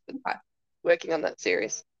working on that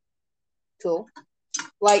series. Cool.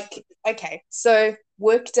 Okay, so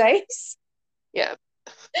work days. Yeah.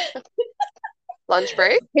 Lunch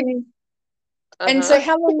break. And so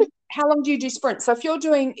how long do you do sprints? So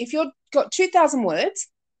if you've got 2,000 words,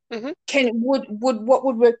 what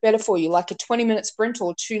would work better for you? Like a 20-minute sprint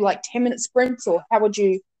or 2 10-minute sprints, or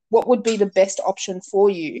what would be the best option for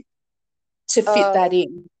you to fit that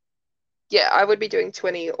in? Yeah, I would be doing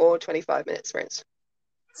 20 or 25-minute sprints.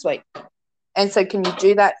 Sweet. And so can you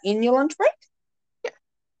do that in your lunch break? Yeah.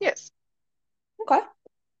 Yes. Okay.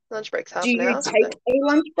 Lunch break's half an hour. Do you take a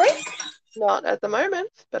lunch break? Not at the moment,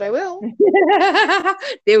 but I will.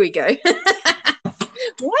 There we go.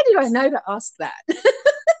 Why did I know to ask that?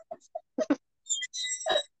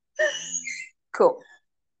 Cool.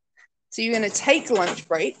 So you're going to take lunch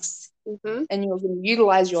breaks Mm-hmm. and you're going to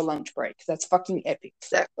utilize your lunch break. That's fucking epic.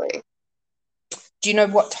 Exactly. Do you know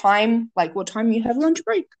what time you have lunch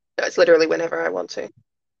break? No, it's literally whenever I want to.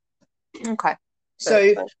 Okay. So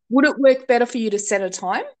So would it work better for you to set a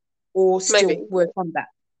time or still maybe work on that?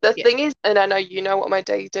 the thing is, and I know you know what my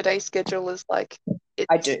day-to-day schedule is like.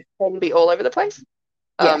 I do. Can be all over the place.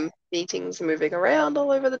 Yeah. Meetings moving around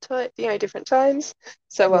all over the time, different times.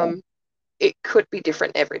 So it could be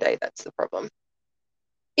different every day. That's the problem.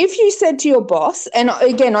 If you said to your boss, and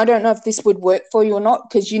again, I don't know if this would work for you or not,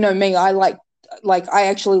 because you know me, I I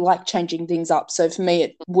actually like changing things up. So for me,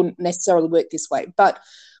 it wouldn't necessarily work this way. But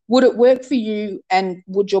would it work for you, and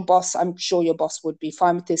would your boss, I'm sure your boss would be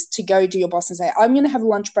fine with this, to go to your boss and say, I'm going to have a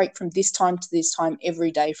lunch break from this time to this time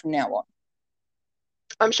every day from now on?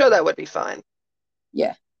 I'm sure that would be fine.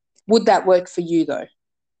 Yeah. Would that work for you, though?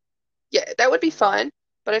 Yeah, that would be fine.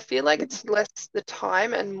 But I feel like it's less the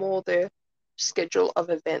time and more the schedule of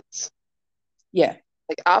events. Yeah.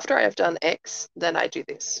 Like after I have done X, then I do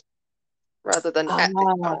this rather than at this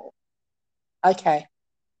time. Okay.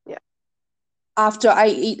 Yeah. After I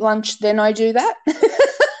eat lunch, then I do that?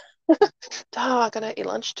 I'm going to eat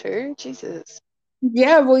lunch too? Jesus.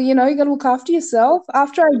 Yeah, well, you got to look after yourself.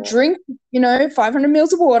 After I drink, 500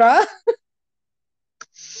 mils of water.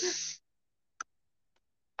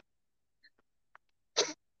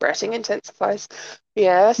 Bratting intensifies.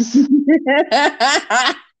 Yes.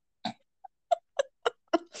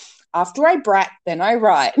 After I brat, then I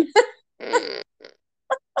write.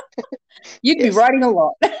 You'd be writing a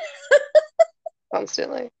lot.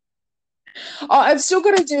 Constantly. I've still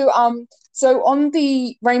got to do so on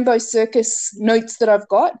the Rainbow Circus notes that I've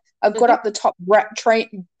got up the top brat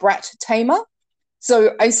tamer.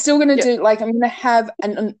 So I'm still going to do I'm going to have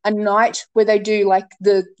a night where they do like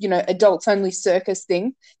the adults only circus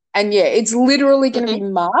thing, and it's literally going to be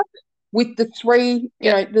Mark with the three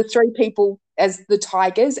the three people as the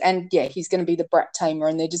tigers, and he's going to be the brat tamer,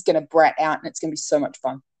 and they're just going to brat out, and it's going to be so much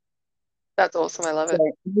fun. That's awesome. I love it.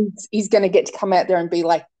 He's going to get to come out there and be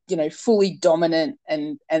like fully dominant,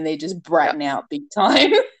 and they're just bratting out big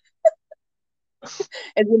time. It's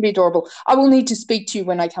going to be adorable. I will need to speak to you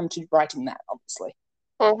when I come to writing that, obviously.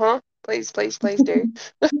 Please do.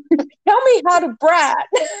 Tell me how to brat.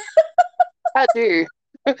 How do?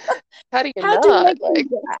 How do you how not? Do you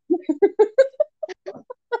brat?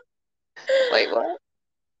 Wait, what?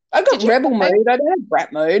 I got rebel mode. I don't have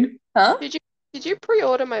brat mode. Huh? Did you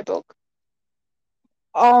pre-order my book?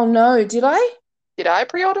 Oh no, did I? Did I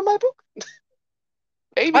pre-order my book?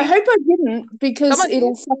 Maybe. I hope I didn't, because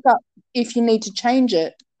it'll fuck up if you need to change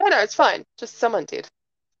it. No, it's fine. Just someone did.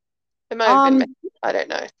 It might have been me. I don't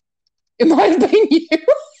know. It might have been you.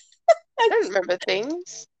 I don't remember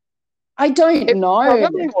things. I don't know. It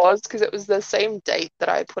probably was, because it was the same date that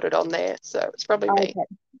I put it on there, so it's probably me.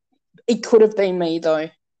 It could have been me, though.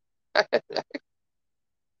 I don't know.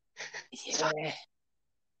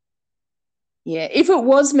 Yeah, if it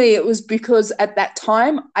was me, it was because at that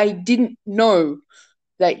time I didn't know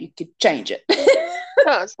that you could change it.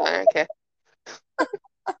 No, it's fine. Okay.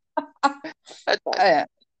 That's fine.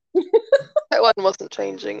 That one wasn't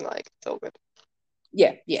changing. Like, it's all good.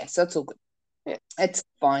 Yeah, so it's all good. Yeah, it's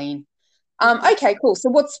fine. Okay, cool.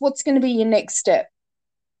 So what's going to be your next step?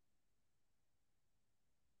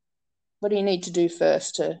 What do you need to do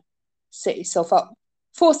first to set yourself up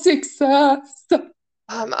for success?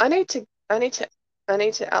 I need to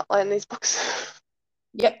outline these books.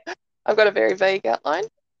 Yep. I've got a very vague outline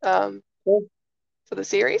for the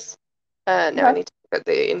series. Now I need to look at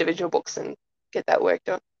the individual books and get that work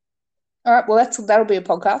done. All right, well that'll be a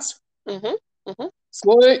podcast.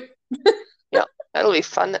 Sweet. Yeah, that'll be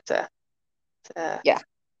fun. That's a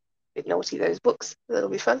bit naughty, those books. That'll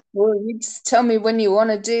be fun. Well, you just tell me when you want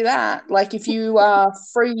to do that. Like, if you are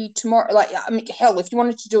free tomorrow, hell, if you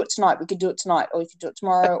wanted to do it tonight, we could do it tonight, or if you do it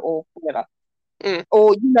tomorrow, or whatever.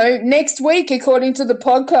 Or, next week, according to the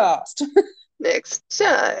podcast. Next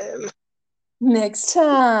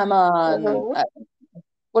time on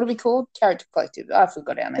what are we called? Character Collective. I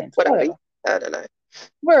forgot our names. Whatever. I don't know.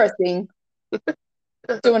 We're a thing.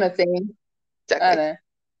 Doing a thing. Exactly. I don't know.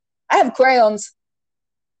 I have crayons.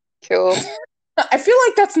 Cool. I feel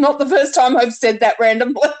like that's not the first time I've said that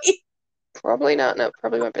randomly. Probably not. No,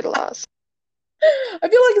 probably won't be the last. I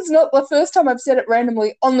feel like it's not the first time I've said it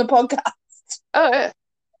randomly on the podcast. Oh, yeah.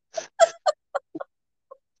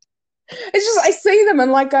 It's just I see them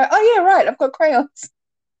and go, oh yeah, right, I've got crayons.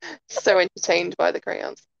 So entertained by the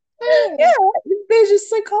crayons. Yeah, they're just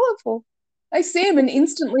so colourful. I see them and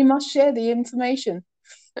instantly must share the information.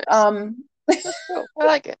 That's cool. I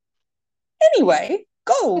like it. Anyway,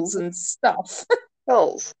 goals and stuff.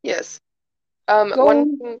 Goals, yes. Go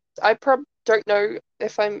One thing I don't know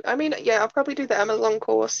if I'll probably do the Amazon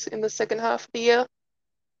course in the second half of the year.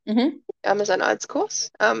 Mm-hmm. Amazon Ads course.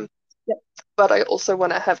 Yep. But I also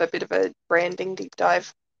want to have a bit of a branding deep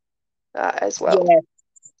dive as well.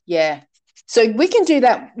 Yeah. So we can do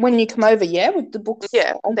that when you come over, with the books.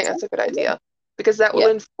 Yeah, I think that's a good idea because that will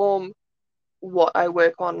inform what I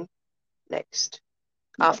work on next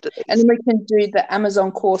after these. And then we can do the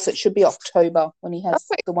Amazon course. It should be October when he has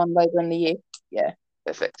the one later in the year. Yeah.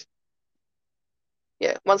 Perfect.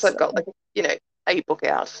 Yeah, once I've got a book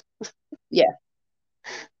out. Yeah.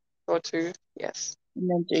 Or two, yes. And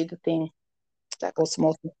then do the thing. Exactly.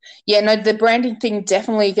 Awesome. Yeah, no, the branding thing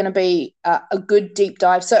definitely going to be a good deep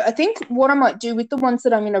dive. So I think what I might do with the ones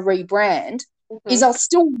that I'm going to rebrand is I'll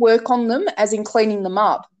still work on them, as in cleaning them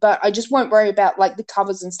up, but I just won't worry about like the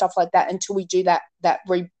covers and stuff like that until we do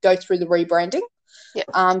go through the rebranding. Yeah.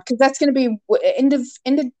 Because that's going to be end of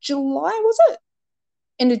July, was it?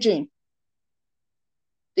 End of June.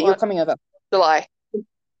 You're coming over. July.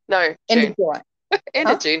 No, End June. of July. End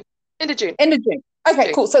of June. End of June. End of June.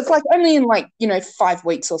 Okay, cool. So it's like only in 5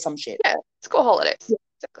 weeks or some shit. Yeah, school holidays. Yeah.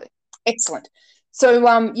 Exactly. Excellent. So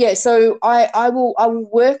so I will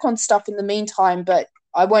work on stuff in the meantime, but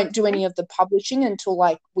I won't do any of the publishing until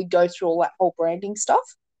we go through all that whole branding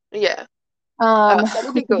stuff. Yeah.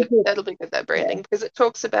 That'll be good. That'll be good, that branding, because it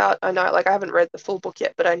talks about, I know, I haven't read the full book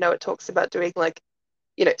yet, but I know it talks about doing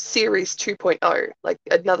series 2.0, like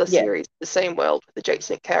another series, the same world with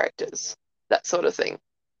adjacent characters, that sort of thing.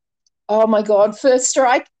 Oh my God, First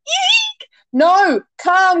Strike. Eek! No,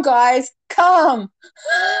 calm, guys, calm.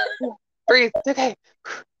 Breathe. Okay.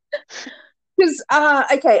 Because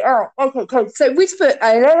okay.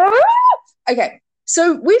 So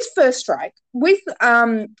So with First Strike, with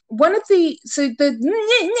one of the losing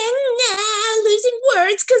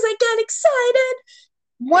words because I got excited.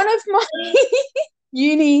 One of my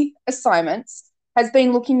uni assignments has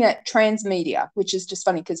been looking at transmedia, which is just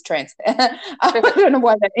funny because trans. I don't know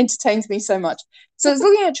why that entertains me so much. So I was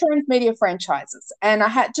looking at transmedia franchises, and I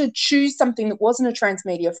had to choose something that wasn't a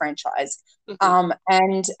transmedia franchise,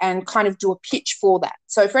 and kind of do a pitch for that.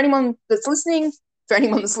 So for anyone that's listening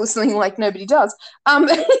like nobody does,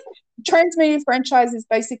 transmedia franchise is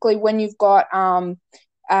basically when you've got a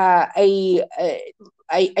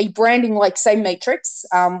branding like, say, Matrix,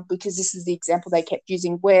 because this is the example they kept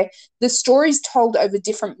using, where the story's told over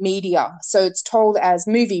different media. So it's told as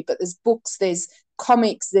movie, but there's books, there's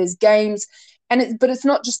comics, there's games, but it's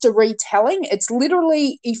not just a retelling. It's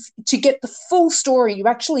literally, to get the full story, you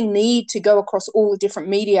actually need to go across all the different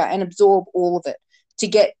media and absorb all of it to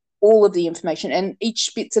get all of the information. And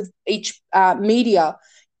each media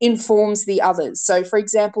informs the others. So, for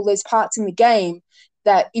example, there's parts in the game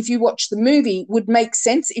that if you watch the movie would make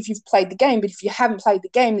sense if you've played the game, but if you haven't played the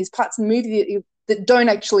game, there's parts in the movie that don't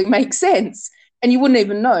actually make sense and you wouldn't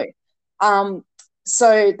even know.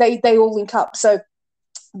 So they all link up. So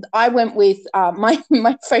I went with my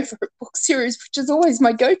favorite book series, which is always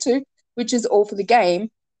my go-to, which is All for the Game.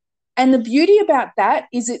 And the beauty about that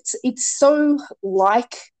is it's so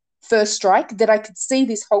like First Strike that I could see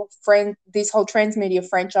this whole transmedia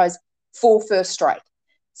franchise for First Strike.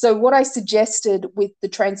 So what I suggested with the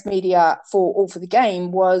transmedia for All for the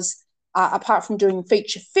Game was, apart from doing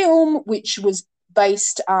feature film, which was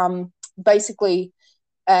based basically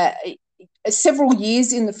several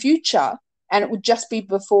years in the future, and it would just be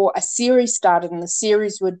before a series started, and the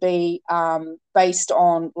series would be based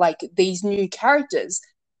on these new characters.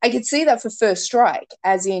 I could see that for First Strike,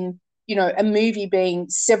 as in, a movie being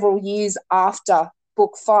several years after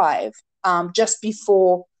book 5, just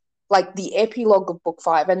before the epilogue of book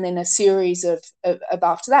 5, and then a series of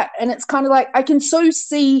after that. And it's kind of I can so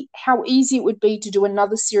see how easy it would be to do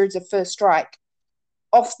another series of First Strike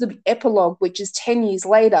off the epilogue, which is 10 years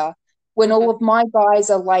later, when all of my guys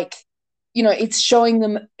are it's showing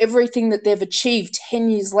them everything that they've achieved 10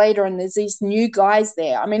 years later, and there's these new guys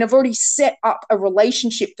there. I mean, I've already set up a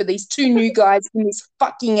relationship for these 2 new guys in this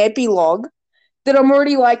fucking epilogue that I'm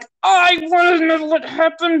already I want to know what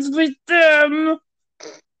happens with them.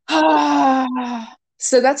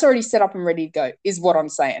 So that's already set up and ready to go, is what I'm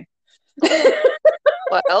saying.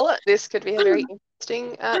 Well, this could be a very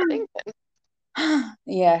interesting thing then.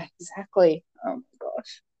 Yeah, exactly. Oh my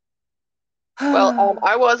gosh. Well,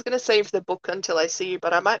 I was going to save the book until I see you,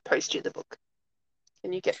 but I might post you the book.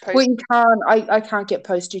 Can you get postage? Well, you can't. I can't get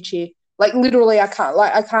postage here. Literally, I can't.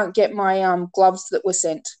 I can't get my gloves that were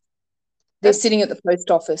sent. They're sitting at the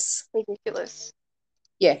post office. Ridiculous.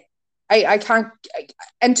 Yeah. I can't,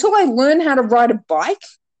 until I learn how to ride a bike,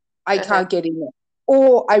 I can't get in there.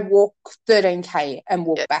 or I walk 13K and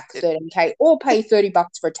walk Yeah. back 13K, or pay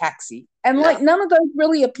 $30 for a taxi. And No. like none of those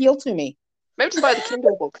really appeal to me. Maybe just buy the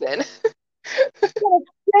Kindle book then.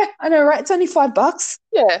 Yeah, I know, right? It's only $5.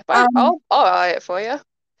 Yeah, I'll buy it for you.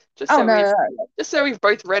 Just so no. just so we've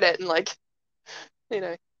both read it and like, you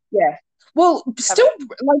know. Yeah. Well, still,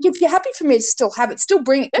 like, if you're happy for me to still have it, still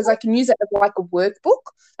bring it, because I can use it as like a workbook.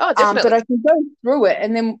 Oh, definitely. But I can go through it,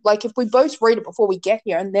 and then like if we both read it before we get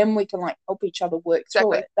here, and then we can like help each other work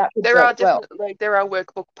through it. That would work well. There are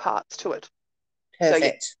workbook parts to it.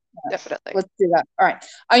 Perfect. So, yeah, definitely. Let's do that. All right.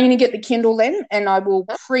 I'm going to get the Kindle then, and I will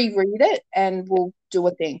pre-read it, and we'll do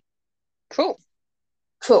a thing. Cool.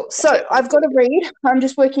 So I've got to read. I'm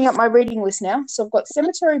just working up my reading list now. So I've got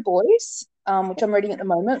Cemetery Boys, which I'm reading at the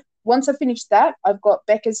moment. Once I finish that, I've got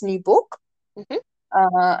Becca's new book. Mm-hmm.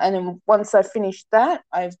 And then once I finish that,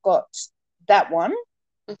 I've got that one.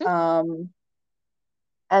 Mm-hmm.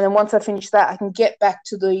 And then once I finish that, I can get back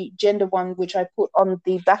to the gender one, which I put on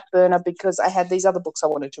the back burner because I had these other books I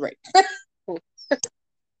wanted to read.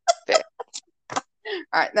 Fair. All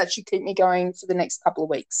right, that should keep me going for the next couple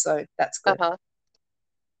of weeks. So that's good.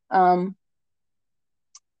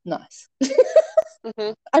 Nice.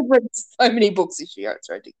 Mm-hmm. I've read so many books this year. It's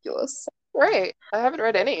ridiculous. Right. I haven't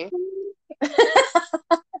read any.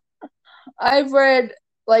 I've read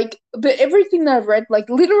but everything that I've read, like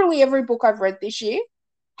literally every book I've read this year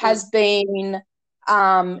has been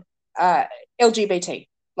LGBT.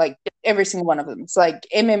 Like every single one of them. It's like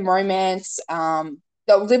romance.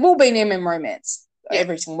 They've all been romance. Yeah.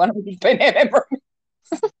 Every single one of them has been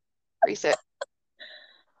romance. Reset.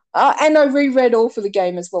 And I reread All for the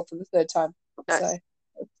Game as well for the third time. Nice. So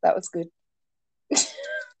that was good.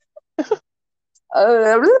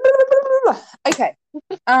 Okay.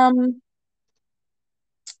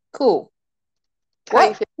 Cool. How are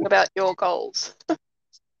you feeling about your goals?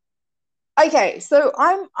 Okay, so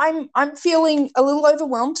I'm feeling a little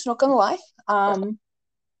overwhelmed, not gonna lie.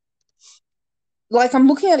 Like I'm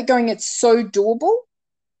looking at it going, it's so doable,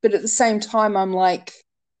 but at the same time I'm like,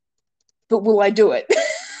 but will I do it?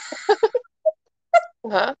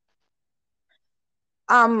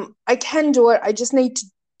 I can do it. I just need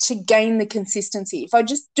to gain the consistency. If I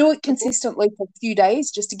just do it consistently for a few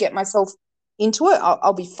days just to get myself into it,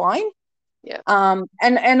 I'll be fine. Yeah.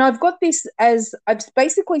 And I've got this as I've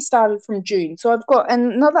basically started from June. So I've got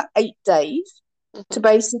another 8 days to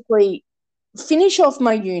basically finish off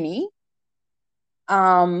my uni,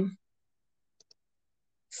 plan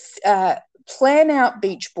out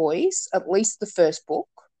Beach Boys, at least the first book,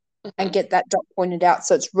 and get that dot pointed out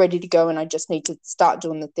so it's ready to go, and I just need to start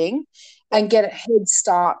doing the thing and get a head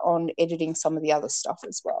start on editing some of the other stuff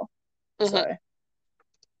as well. So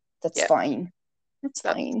that's fine. That's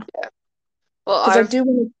fine. Yeah. Well, because I do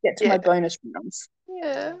want to get to my bonus rounds.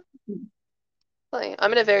 Yeah.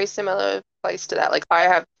 I'm in a very similar place to that. Like I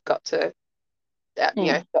have got to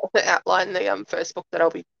outline the first book that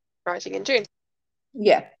I'll be writing in June.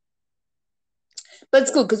 Yeah. But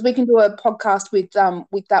it's good because we can do a podcast with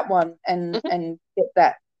that one and get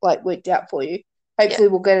that like worked out for you. Hopefully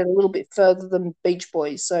we'll get it a little bit further than Beach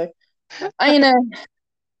Boys. So I'm gonna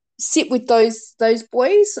sit with those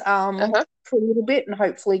boys for a little bit and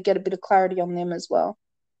hopefully get a bit of clarity on them as well.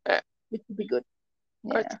 Which would be good.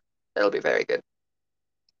 Yeah. That'll be very good.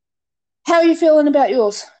 How are you feeling about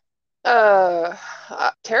yours?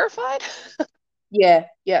 Terrified. Yeah.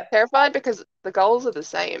 Terrified because the goals are the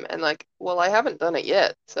same and I haven't done it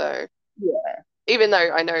yet. So even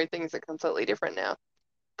though I know things are completely different now,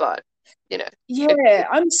 but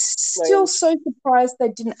I'm still so surprised they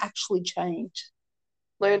didn't actually change.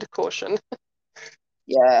 Learned caution.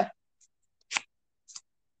 Yeah.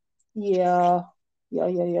 But, I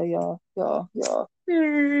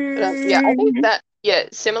think that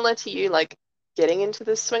similar to you, like getting into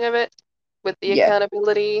the swing of it with the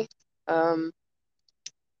accountability, and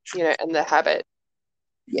the habit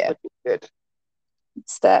would be good.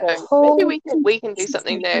 It's that maybe we can do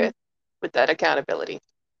something there with that accountability.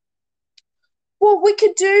 Well, we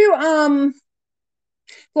could do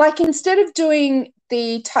like instead of doing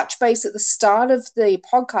the touch base at the start of the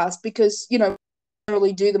podcast, because we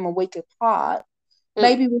really do them a week apart,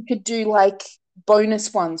 maybe we could do like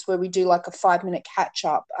bonus ones where we do like a 5-minute catch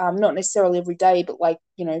up, not necessarily every day, but like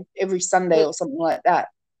every Sunday or something like that.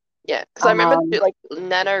 Yeah, because I remember like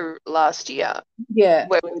Nano last year. Yeah,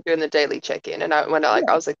 where we were doing the daily check-in, and I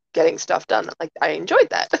was like getting stuff done. Like I enjoyed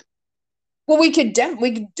that. Well, we could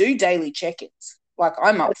do daily check-ins. Like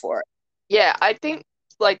I'm up for it. Yeah, I think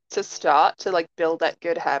like to start to like build that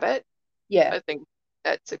good habit. Yeah, I think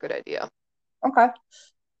that's a good idea. Okay,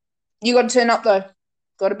 you got to turn up though.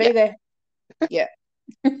 Got to be there. Yeah.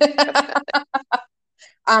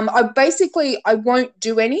 I won't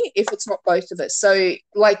do any if it's not both of us. So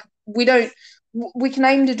like we can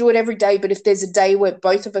aim to do it every day, but if there's a day where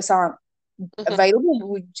both of us aren't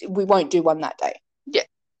available, we won't do one that day. Yeah.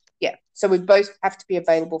 Yeah. So we both have to be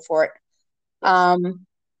available for it. Yes.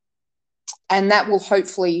 And that will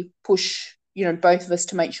hopefully push, both of us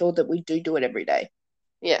to make sure that we do it every day.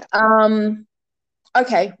 Yeah.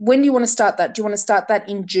 Okay. When do you want to start that? Do you want to start that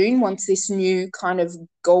in June once this new kind of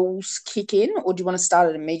goals kick in, or do you want to start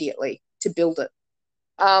it immediately to build it?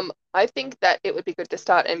 I think that it would be good to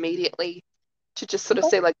start immediately to just sort of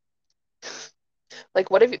say like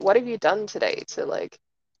what have you done today to like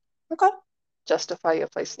justify your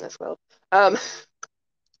place in this world?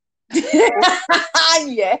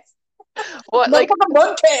 Yes. What like a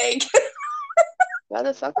butt cake?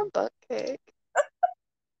 Motherfucking butt cake.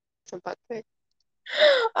 Some butt cake.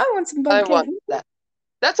 I want some butt cake. I want that.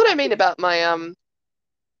 That's what I mean about my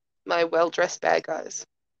my well-dressed bad guys.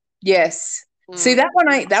 Yes. See that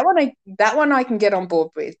one I can get on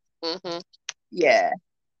board with. Mm-hmm. Yeah,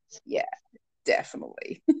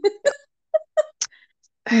 definitely.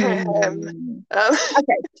 Okay,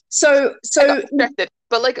 so distracted,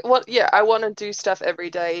 but like what? Yeah, I want to do stuff every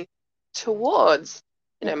day towards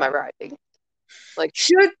my writing. Like,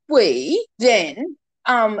 should we then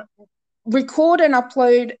record and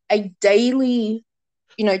upload a daily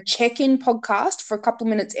check-in podcast for a couple of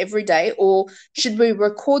minutes every day, or should we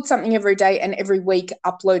record something every day and every week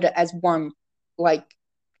upload it as one, like,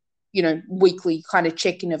 weekly kind of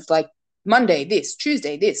check-in of like Monday this,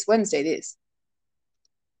 Tuesday this, Wednesday this?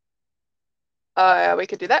 We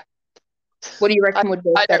could do that. What do you reckon would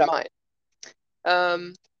be better? I don't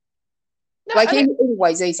mind. No, like either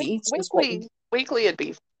way's easy. Weekly it'd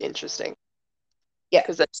be interesting. Yeah,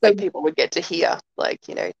 because like people would get to hear like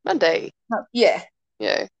Monday. Yeah.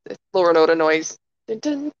 The Law and Order noise. Dun,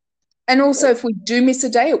 dun. And also, if we do miss a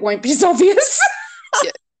day, it won't be as obvious.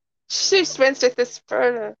 Yeah. She's Wednesday this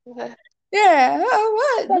Friday. Yeah.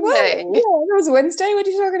 Oh, what? Monday. Yeah, it was Wednesday. What are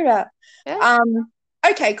you talking about? Yeah.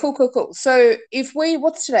 Okay, cool. So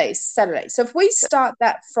what's today? Saturday. So if we start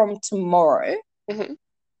that from tomorrow,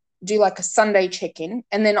 do like a Sunday check-in,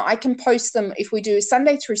 and then I can post them if we do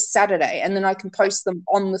Sunday through Saturday, and then I can post them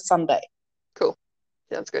on the Sunday. Cool.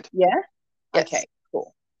 Sounds good. Yeah? Yes. Okay,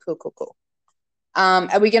 cool.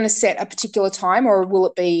 Are we going to set a particular time, or will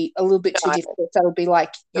it be a little bit too difficult? So it'll be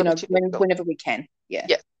like, whenever we can. Yeah.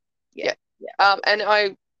 And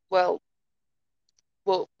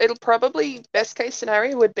it'll probably, best case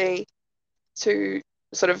scenario would be to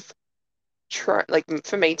sort of try, like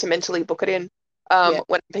for me to mentally book it in when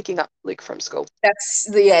I'm picking up Luke from school.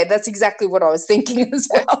 That's exactly what I was thinking as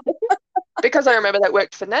well. Because I remember that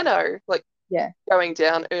worked for Nano, like going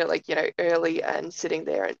down early and sitting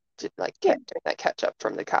there and doing that catch up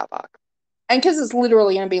from the car park. And because it's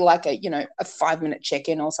literally going to be like a 5-minute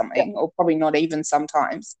check-in or something, or probably not even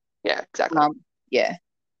sometimes. Yeah, exactly. Yeah,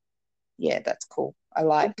 that's cool. I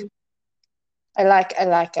like. I like.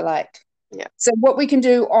 Yeah. So what we can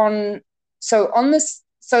do all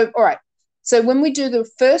right. So when we do the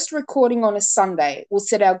first recording on a Sunday, we'll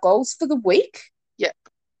set our goals for the week. Yeah.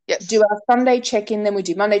 Yes. Do our Sunday check-in, then we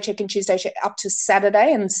do Monday check-in, Tuesday check up to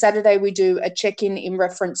Saturday, and Saturday we do a check-in in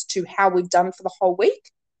reference to how we've done for the whole week.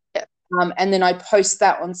 Yeah. And then I post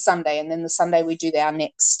that on Sunday, and then the Sunday we do our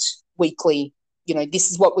next weekly, this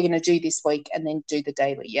is what we're going to do this week, and then do the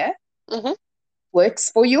daily, yeah? Mm-hmm. Works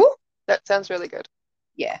for you? That sounds really good.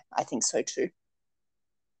 Yeah, I think so too.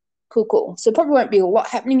 Cool. So probably won't be a lot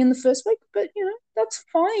happening in the first week, but that's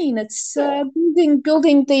fine. It's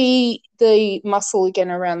building the muscle again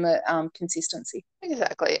around the consistency.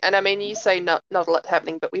 Exactly. And I mean, you say not a lot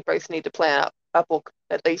happening, but we both need to plan out a book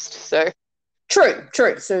at least. So true.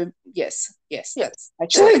 So yes, that's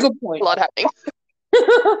actually a good point. A lot happening.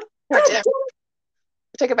 God damn.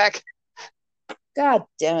 Take it back. God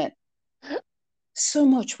damn it. So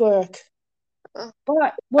much work.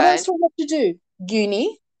 But what else do I have to do?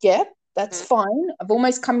 Uni. Yeah, that's fine. I've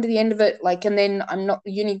almost come to the end of it. And then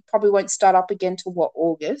uni probably won't start up again till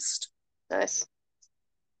August. Nice.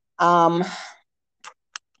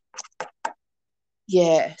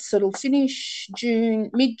 Yeah, so it'll finish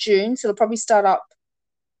mid-June, so it'll probably start up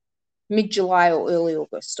mid-July or early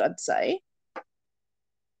August, I'd say.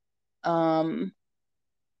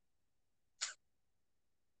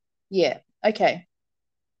 Yeah, okay.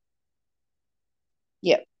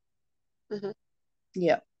 Yep.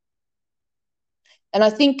 Yeah. And I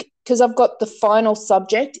think because I've got the final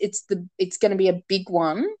subject, it's going to be a big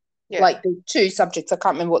one. Yeah. Like the two subjects, I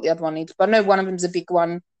can't remember what the other one is, but I know one of them's a big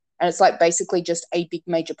one, and it's like basically just a big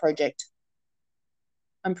major project.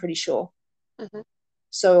 I'm pretty sure.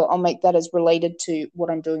 So I'll make that as related to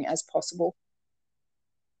what I'm doing as possible.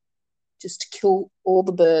 Just to kill all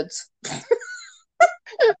the birds.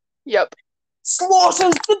 Yep.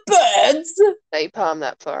 Slaughters the birds. Napalm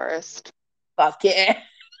that forest. Fuck yeah.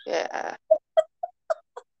 Yeah.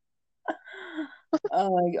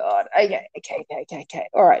 Oh my god. Okay.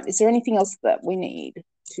 All right. Is there anything else that we need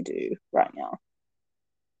to do right now?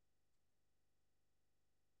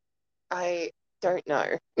 I don't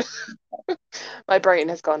know. My brain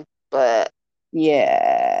has gone, but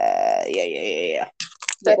Yeah.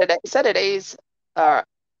 Saturdays are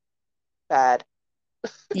bad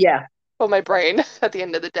Yeah. for my brain at the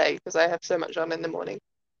end of the day because I have so much on in the morning.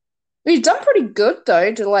 You've done pretty good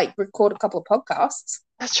though to like record a couple of podcasts.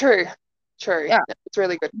 That's true. Yeah. It's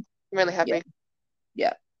really good. I'm really happy.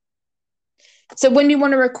 Yeah. So when do you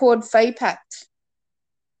want to record Fae Pact?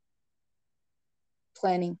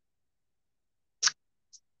 Planning.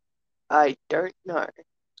 I don't know.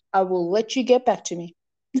 I will let you get back to me.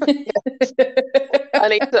 I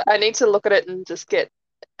need to look at it and just get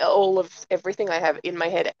all of everything I have in my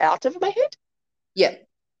head out of my head. Yeah.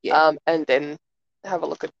 And then have a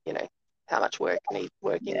look at, how much work needs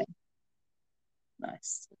working. Yeah.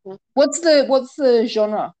 Nice. Mm-hmm. What's the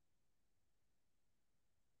genre?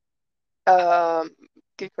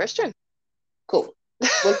 Good question. Cool.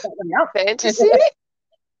 What's that one out? Fantasy?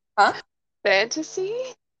 Huh? Fantasy?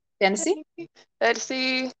 Fantasy?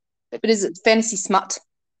 Fantasy. But is it fantasy smut?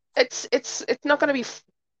 It's not going to be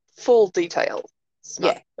full detail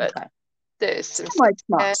smut, but okay. there's some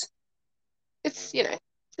smut. It's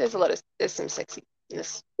there's some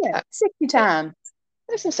sexiness. Yeah, sexy time.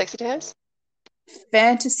 There's some sexy times.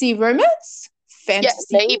 Fantasy romance? Fantasy.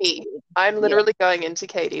 Yeah, maybe. I'm literally going into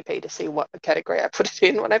KDP to see what category I put it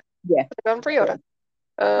in when I put it on pre-order.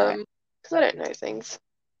 Because I don't know things.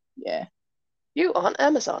 Yeah. You on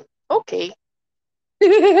Amazon. Okay.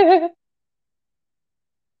 That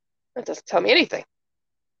doesn't tell me anything.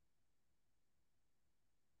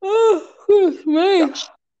 Oh, me.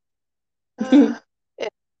 Yeah.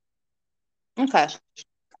 Okay.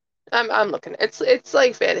 I'm looking. It's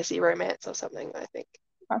like fantasy romance or something, I think.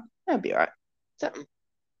 That'd be all right. Something.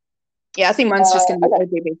 Yeah, I think mine's just going to be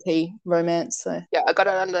LGBT romance. So yeah, I got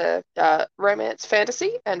it under romance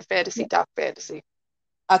fantasy and fantasy dark fantasy.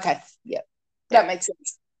 Okay. Yeah. That makes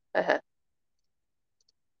sense. Uh-huh.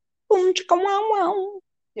 Boom, chicka, wow, wow.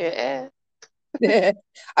 Yeah. Yeah.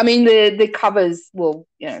 I mean, the covers will,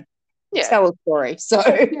 tell a story. So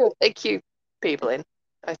they cue people in,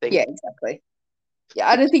 I think. Yeah, exactly. Yeah,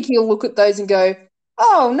 I don't think he'll look at those and go,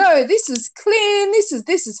 "Oh no, this is clean. This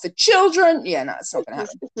is for children." Yeah, no, it's not going to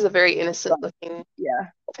happen. This is a very innocent looking.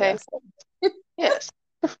 Pen. Yes.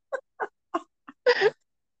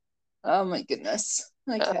 Oh my goodness.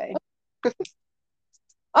 Okay.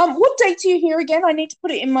 What date are you here again? I need to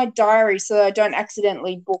put it in my diary so that I don't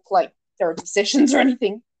accidentally book like therapy sessions or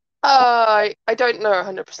anything. I don't know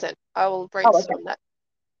 100%. I will brainstorm that.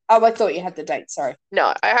 Oh, I thought you had the date. Sorry.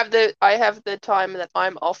 No, I have the time that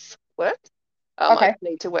I'm off work. I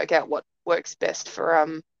need to work out what works best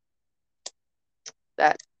for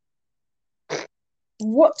that.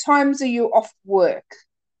 What times are you off work?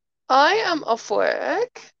 I am off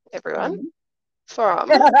work, everyone, from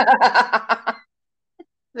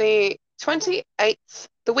the 28th,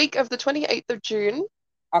 the week of the 28th of June,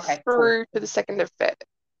 through to the 2nd of Feb.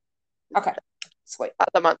 Okay, sweet.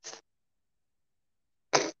 The month.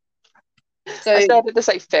 So I started to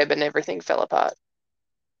say Feb and everything fell apart.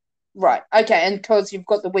 Right. Okay, and because you've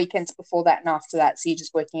got the weekends before that and after that, so you're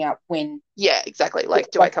just working out when. Yeah, exactly. Like,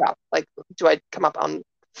 do I come up on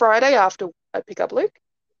Friday after I pick up Luke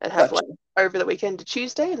and have over the weekend to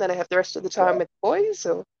Tuesday, and then I have the rest of the time with the boys?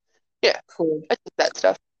 Or cool. I think that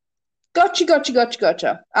stuff.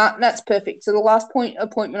 Gotcha. That's perfect. So the last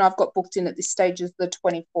appointment I've got booked in at this stage is the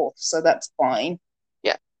 24th, so that's fine.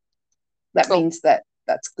 Yeah. That means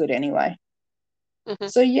that's good anyway. Mm-hmm.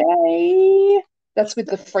 So yay! That's with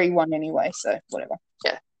the free one anyway, so whatever.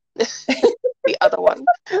 Yeah. The other one.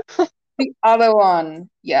 The other one,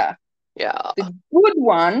 yeah. Yeah. The good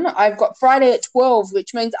one, I've got Friday at 12,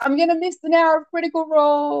 which means I'm going to miss an hour of Critical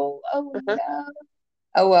Role. Oh, no.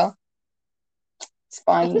 Oh, well. It's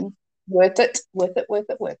fine. Worth it.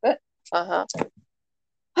 Uh-huh.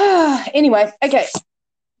 Anyway, okay.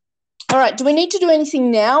 All right, do we need to do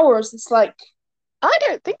anything now, or is this like... I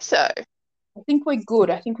don't think so. I think we're good.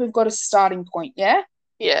 I think we've got a starting point, yeah?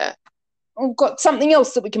 Yeah. We've got something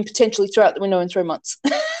else that we can potentially throw out the window in 3 months.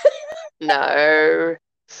 No.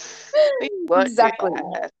 Exactly.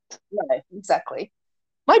 No, exactly.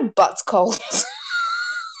 My butt's cold.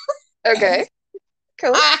 Okay.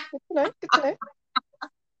 Cool. Good to know.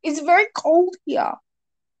 It's very cold here.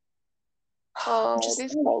 Oh, it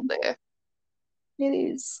is cold there. It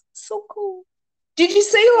is so cool. Did you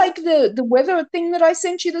see like the weather thing that I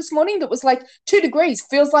sent you this morning that was like 2 degrees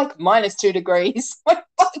feels like -2 degrees? Like,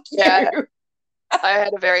 fuck Yeah. you. I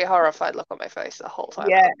had a very horrified look on my face the whole time.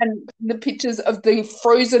 Yeah, and the pictures of the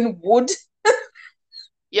frozen wood.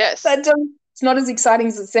 Yes. It's not as exciting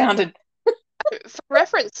as it sounded. For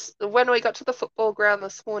reference, when we got to the football ground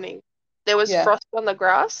this morning, there was frost on the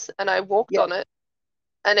grass, and I walked on it,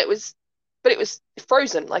 and it was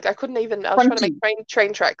frozen. Like I couldn't even. I was trying to make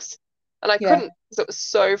train tracks, and I couldn't because it was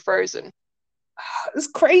so frozen. It's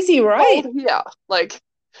crazy, right? Cold here, like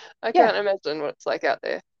I can't imagine what it's like out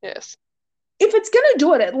there. Yes. If it's gonna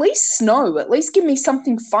do it, at least snow. At least give me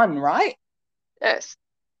something fun, right? Yes.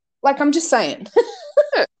 Like I'm just saying.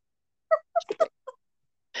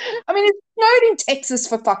 I mean, it snowed in Texas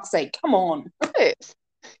for fuck's sake. Come on. Yes.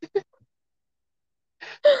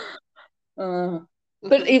 But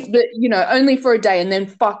only for a day and then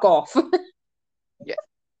fuck off. Yeah.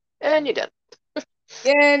 And you're done.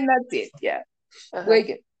 Yeah, and that's it. Yeah. We're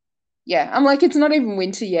good. Yeah. I'm like, it's not even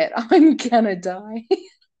winter yet. I'm gonna die.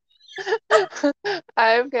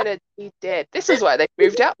 I'm gonna be dead. This is why they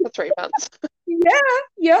moved out for 3 months.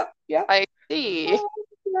 Yeah. I see.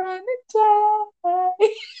 I'm gonna die.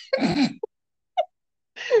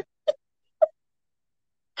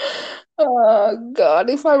 Oh God,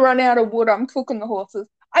 if I run out of wood, I'm cooking the horses.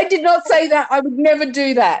 I did not say that. I would never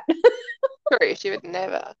do that. Sorry, she would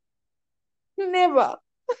never. Never.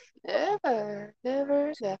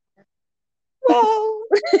 Never. Well,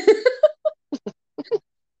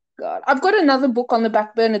 God, I've got another book on the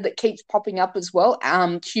back burner that keeps popping up as well.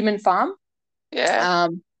 Human Farm. Yeah.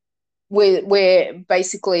 Where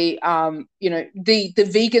basically, the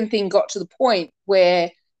vegan thing got to the point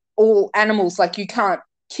where all animals, like you can't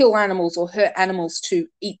kill animals or hurt animals to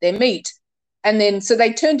eat their meat. And then, so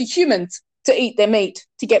they turn to humans to eat their meat,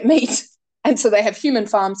 to get meat. And so they have human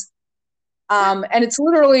farms. And it's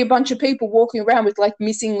literally a bunch of people walking around with like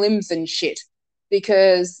missing limbs and shit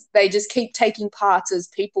because they just keep taking parts as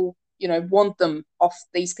people, want them off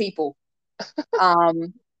these people.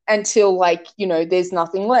 Until there's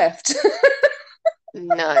nothing left.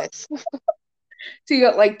 Nice. So you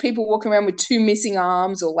got like people walking around with 2 missing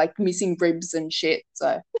arms or like missing ribs and shit.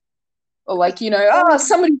 So, or like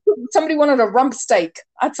somebody wanted a rump steak.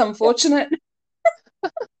 That's unfortunate.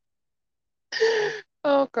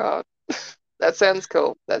 Oh God, that sounds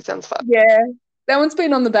cool. That sounds fun. Yeah, that one's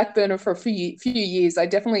been on the back burner for a few years. I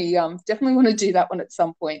definitely want to do that one at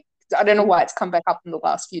some point. I don't know why it's come back up in the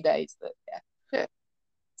last few days, but yeah.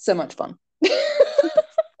 So much fun.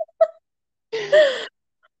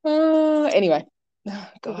 Anyway,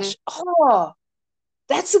 gosh. Oh,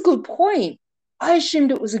 that's a good point. I assumed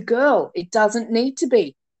it was a girl. It doesn't need to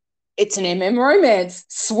be. It's an MM romance.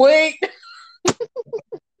 Sweet.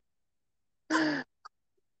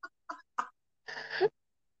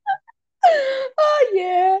 Oh,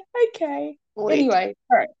 yeah. Okay. Wait. Anyway,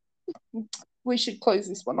 all right. We should close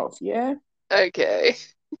this one off, yeah? Okay.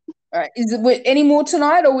 All right. Is it any more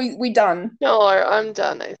tonight, or we done? No, I'm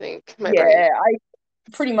done, I think. My yeah, brain. I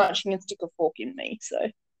pretty much can stick a fork in me, so.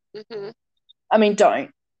 I mean,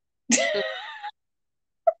 don't. It's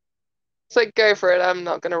like, go for it. I'm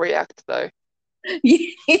not going to react, though.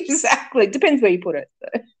 Yeah, exactly. Depends where you put it, so.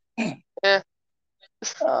 Yeah.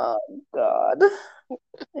 Oh, God.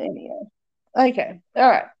 Anyway. Okay. All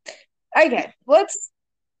right. Okay.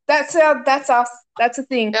 That's us. That's a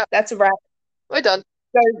thing. Yep. That's a wrap. We're done.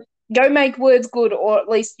 Go make words good, or at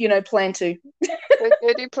least, plan to.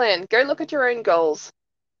 Go do plan. Go look at your own goals.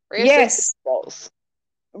 Reassess goals.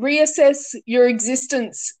 Reassess your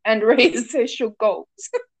existence and reassess your goals.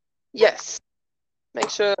 Yes. Make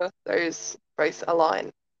sure those both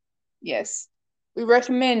align. Yes. We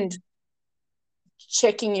recommend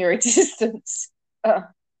checking your existence. I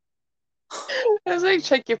was like,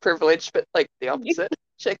 check your privilege, but like the opposite.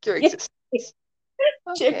 Check your existence. Okay.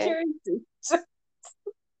 Check your existence.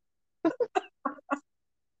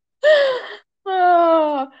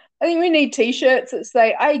 Oh, I think we need t-shirts that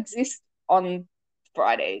say I exist on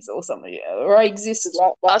Fridays or something, or I exist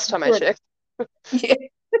last time I checked. Yeah.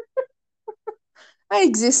 I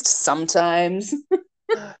exist sometimes.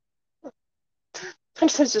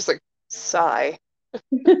 Sometimes just like sigh.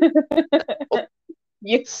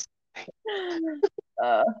 Yes.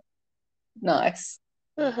 Nice.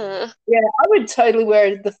 Yeah, I would totally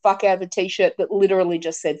wear the fuck out of a t-shirt that literally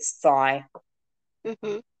just said sigh.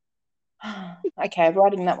 Okay, I'm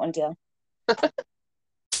writing that one down.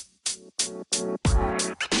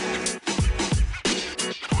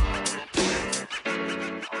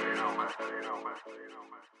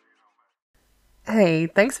 Hey,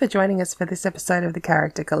 thanks for joining us for this episode of The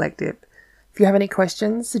Character Collective. If you have any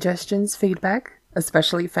questions, suggestions, feedback,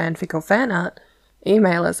 especially fanfic or fan art,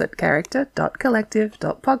 email us at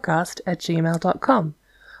character.collective.podcast@gmail.com.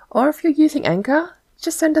 Or if you're using Anchor,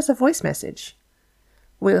 just send us a voice message.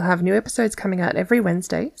 We'll have new episodes coming out every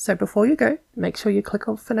Wednesday, so before you go, make sure you click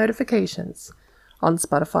off for notifications. On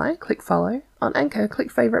Spotify, click follow. On Anchor,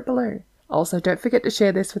 click favorite below. Also, don't forget to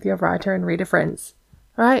share this with your writer and reader friends.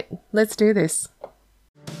 Alright, let's do this.